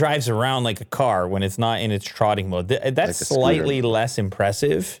kind of drives around like a car when it's not in its trotting mode. That's like slightly less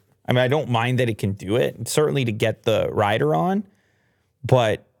impressive. I mean, I don't mind that it can do it, certainly to get the rider on,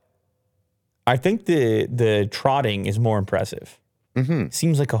 but I think the trotting is more impressive.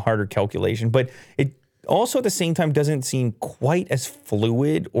 Seems like a harder calculation, but it also at the same time doesn't seem quite as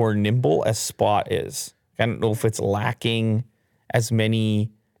fluid or nimble as Spot is. I don't know if it's lacking as many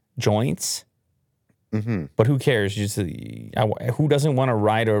joints. But who cares? Who doesn't want to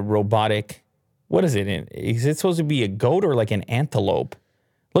ride a robotic? What is it? Is it supposed to be a goat or like an antelope?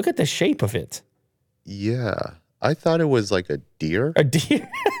 Look at the shape of it. Yeah. I thought it was like a deer, A deer.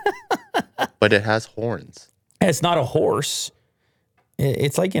 but it has horns. It's not a horse.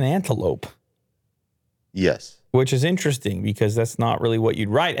 It's like an antelope, Yes. which is interesting because that's not really what you'd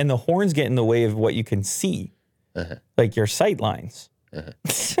ride. And the horns get in the way of what you can see, like your sight lines. I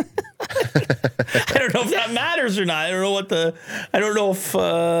don't know if that matters or not. I don't know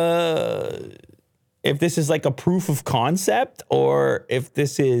if this is like a proof of concept or if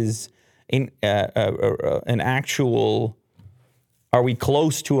this is an actual. Are we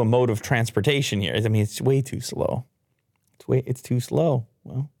close to a mode of transportation here? I mean, it's way too slow. It's too slow.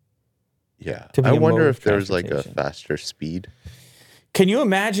 Well, Yeah. To be I a wonder mode if of there's like a transportation. faster speed. can you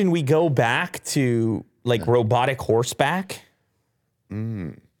imagine we go back to like robotic horseback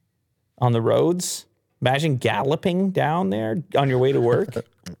on the roads? Imagine galloping down there on your way to work.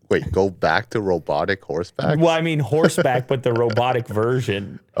 Wait, go back to robotic horseback? Well, I mean horseback, but the robotic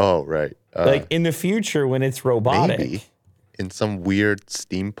version. Oh, right. Like in the future when it's robotic. Maybe in some weird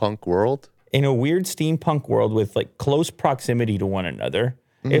steampunk world. In a weird steampunk world with like close proximity to one another.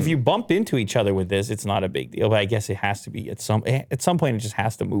 If you bump into each other with this, it's not a big deal. But I guess it has to be at some point. It just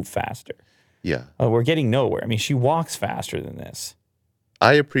has to move faster. Yeah. We're getting nowhere. I mean, she walks faster than this.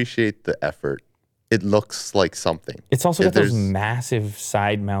 I appreciate the effort. It looks like something. It's also got those There's- massive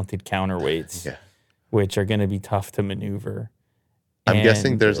side-mounted counterweights, Yeah. which are going to be tough to maneuver. I'm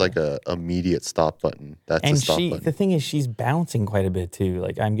guessing there's And, like a immediate stop button. That's a and stop the button. thing is, she's bouncing quite a bit too.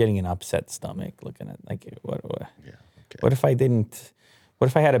 Like I'm getting an upset stomach looking at like what Yeah. Okay. what if I didn't? What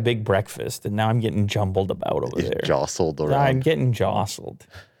if I had a big breakfast and now I'm getting jumbled about over there? Jostled I'm around. getting jostled.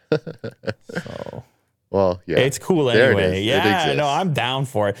 So Well, yeah. it's cool There it anyway. is. It Yeah, exists. no, I'm down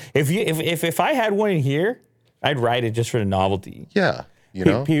for it. If I had one in here, I'd ride it just for the novelty. Yeah. You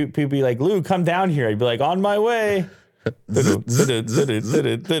know? People be like, Lou, come down here. I'd be like, on my way. They're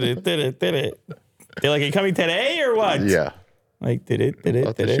like, are you coming today or what? Yeah. Like, I'll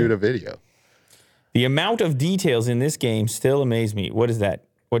have to shoot a video. The amount of details in this game still amaze me. What is that?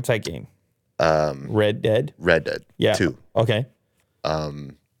 What's that game? Red Dead? Red Dead Yeah. 2. Okay.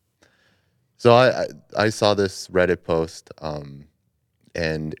 So I saw this Reddit post,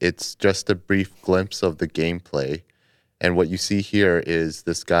 and it's just a brief glimpse of the gameplay. And what you see here is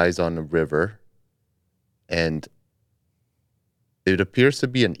this guy's on a river, and it appears to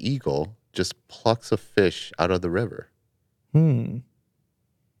be an eagle just plucks a fish out of the river. And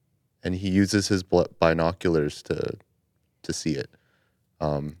he uses his binoculars to see it.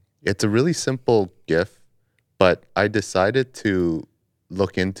 It's a really simple GIF, but I decided to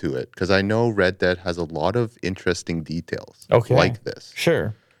look into it because I know Red Dead has a lot of interesting details Okay. like this.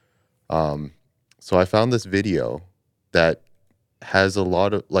 Sure. So I found this video that has a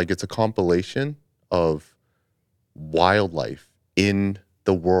lot of, like, it's a compilation of wildlife in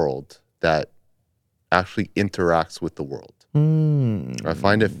the world that actually interacts with the world. I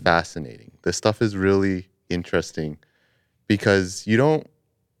find it fascinating. This stuff is really interesting because you don't,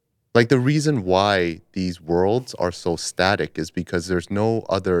 like, the reason why these worlds are so static is because there's no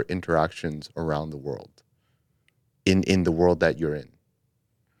other interactions around the world in the world that you're in.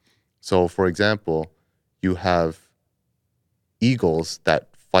 So, for example, you have eagles that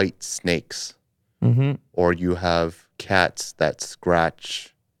fight snakes, or you have cats that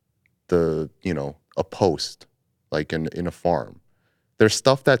scratch a post, like in a farm. There's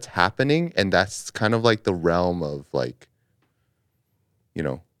stuff that's happening, and that's kind of like the realm of, like,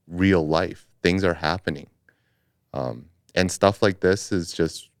 real life. Things are happening. And stuff like this is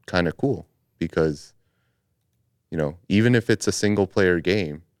just kind of cool because, even if it's a single player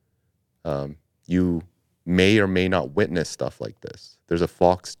game, you may or may not witness stuff like this. There's a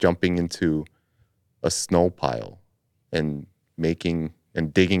fox jumping into a snow pile and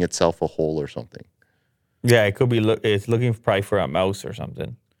digging itself a hole or something. Yeah, it could be. It's looking probably for a mouse or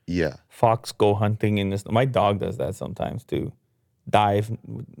something. Yeah. Fox go hunting in this. My dog does that sometimes too. Dive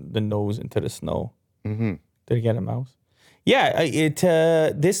with the nose into the snow. Did it get a mouse? Yeah,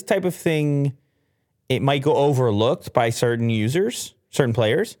 this type of thing, it might go overlooked by certain users, certain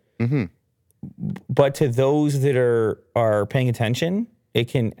players. But to those that are paying attention, it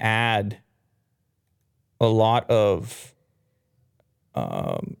can add a lot of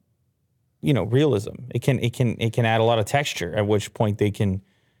realism. It can add a lot of texture, at which point the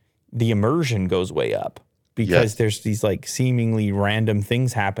immersion goes way up because there's these like seemingly random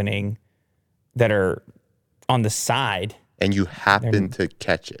things happening that are on the side. And you happen to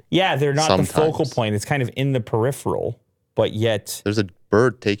catch it. Yeah, they're not the focal Sometimes. point. It's kind of in the peripheral, but yet There's a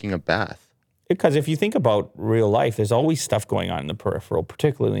bird taking a bath. Because if you think about real life, there's always stuff going on in the peripheral,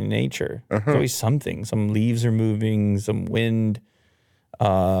 particularly in nature. There's always something. Some leaves are moving, some wind,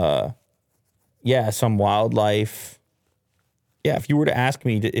 some wildlife. Yeah, if you were to ask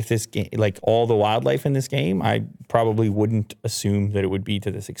me if this game, like all the wildlife in this game, I probably wouldn't assume that it would be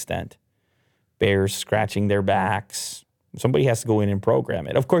to this extent. Bears scratching their backs. Somebody has to go in and program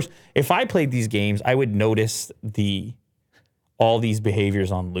it. Of course, if I played these games, I would notice all these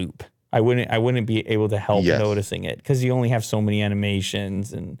behaviors on loop. I wouldn't be able to help noticing it because you only have so many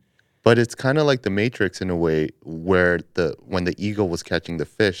animations and. But it's kind of like the Matrix in a way, where when the eagle was catching the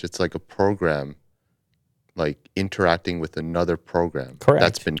fish, it's like a program, like interacting with another program. Correct.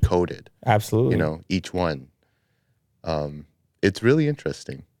 That's been coded. Absolutely. Each one. It's really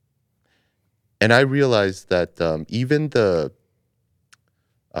interesting. And I realized that even the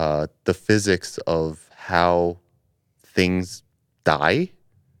physics of how things die,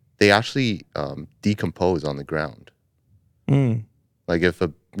 they actually decompose on the ground. Like if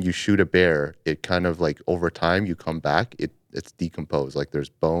you shoot a bear, it kind of like over time you come back, it's decomposed. Like there's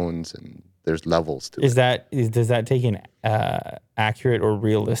bones and there's levels to it. Does that take an accurate or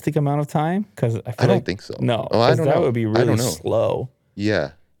realistic amount of time? Because I don't think so. No, I don't know. That would be really slow.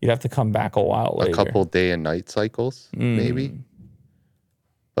 Yeah. You'd have to come back a while later. A couple day and night cycles, maybe.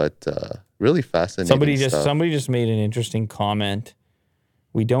 But really fascinating stuff. Somebody just made an interesting comment.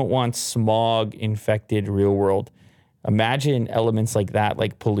 We don't want smog-infected real world. Imagine elements like that,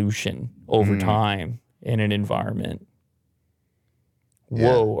 like pollution over time in an environment.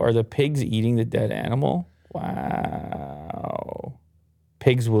 Yeah. Whoa, are the pigs eating the dead animal? Wow.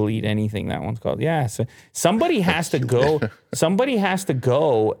 Pigs will eat anything, that one's called. Yeah, so somebody has to go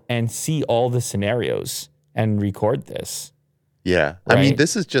and see all the scenarios and record this. Yeah. Right? I mean,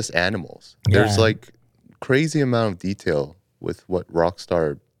 this is just animals. There's like crazy amount of detail with what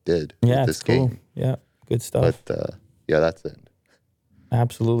Rockstar did with this game. Cool. Yeah, good stuff. But that's it.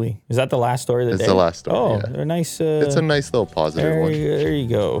 Absolutely. Is that the last story of the day? It's the last story. Oh, they're nice. It's a nice little positive one. There you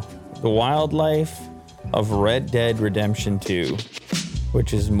go. The wildlife of Red Dead Redemption 2,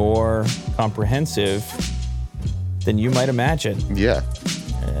 which is more comprehensive than you might imagine. Yeah.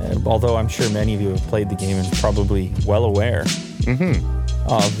 Although I'm sure many of you have played the game and probably well aware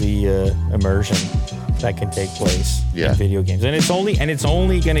of the immersion that can take place in video games. And it's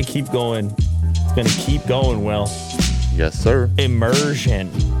only going to keep going. It's going to keep going, Will. Yes, sir.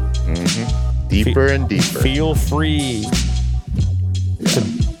 Immersion. Deeper and deeper. Feel free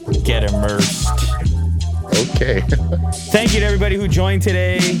to get immersed. Okay. Thank you to everybody who joined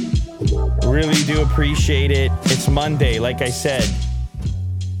today. Really do appreciate it. It's Monday, like I said.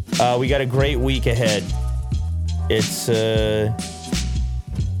 We got a great week ahead. It's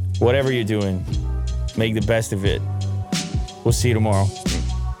whatever you're doing, make the best of it. We'll see you tomorrow.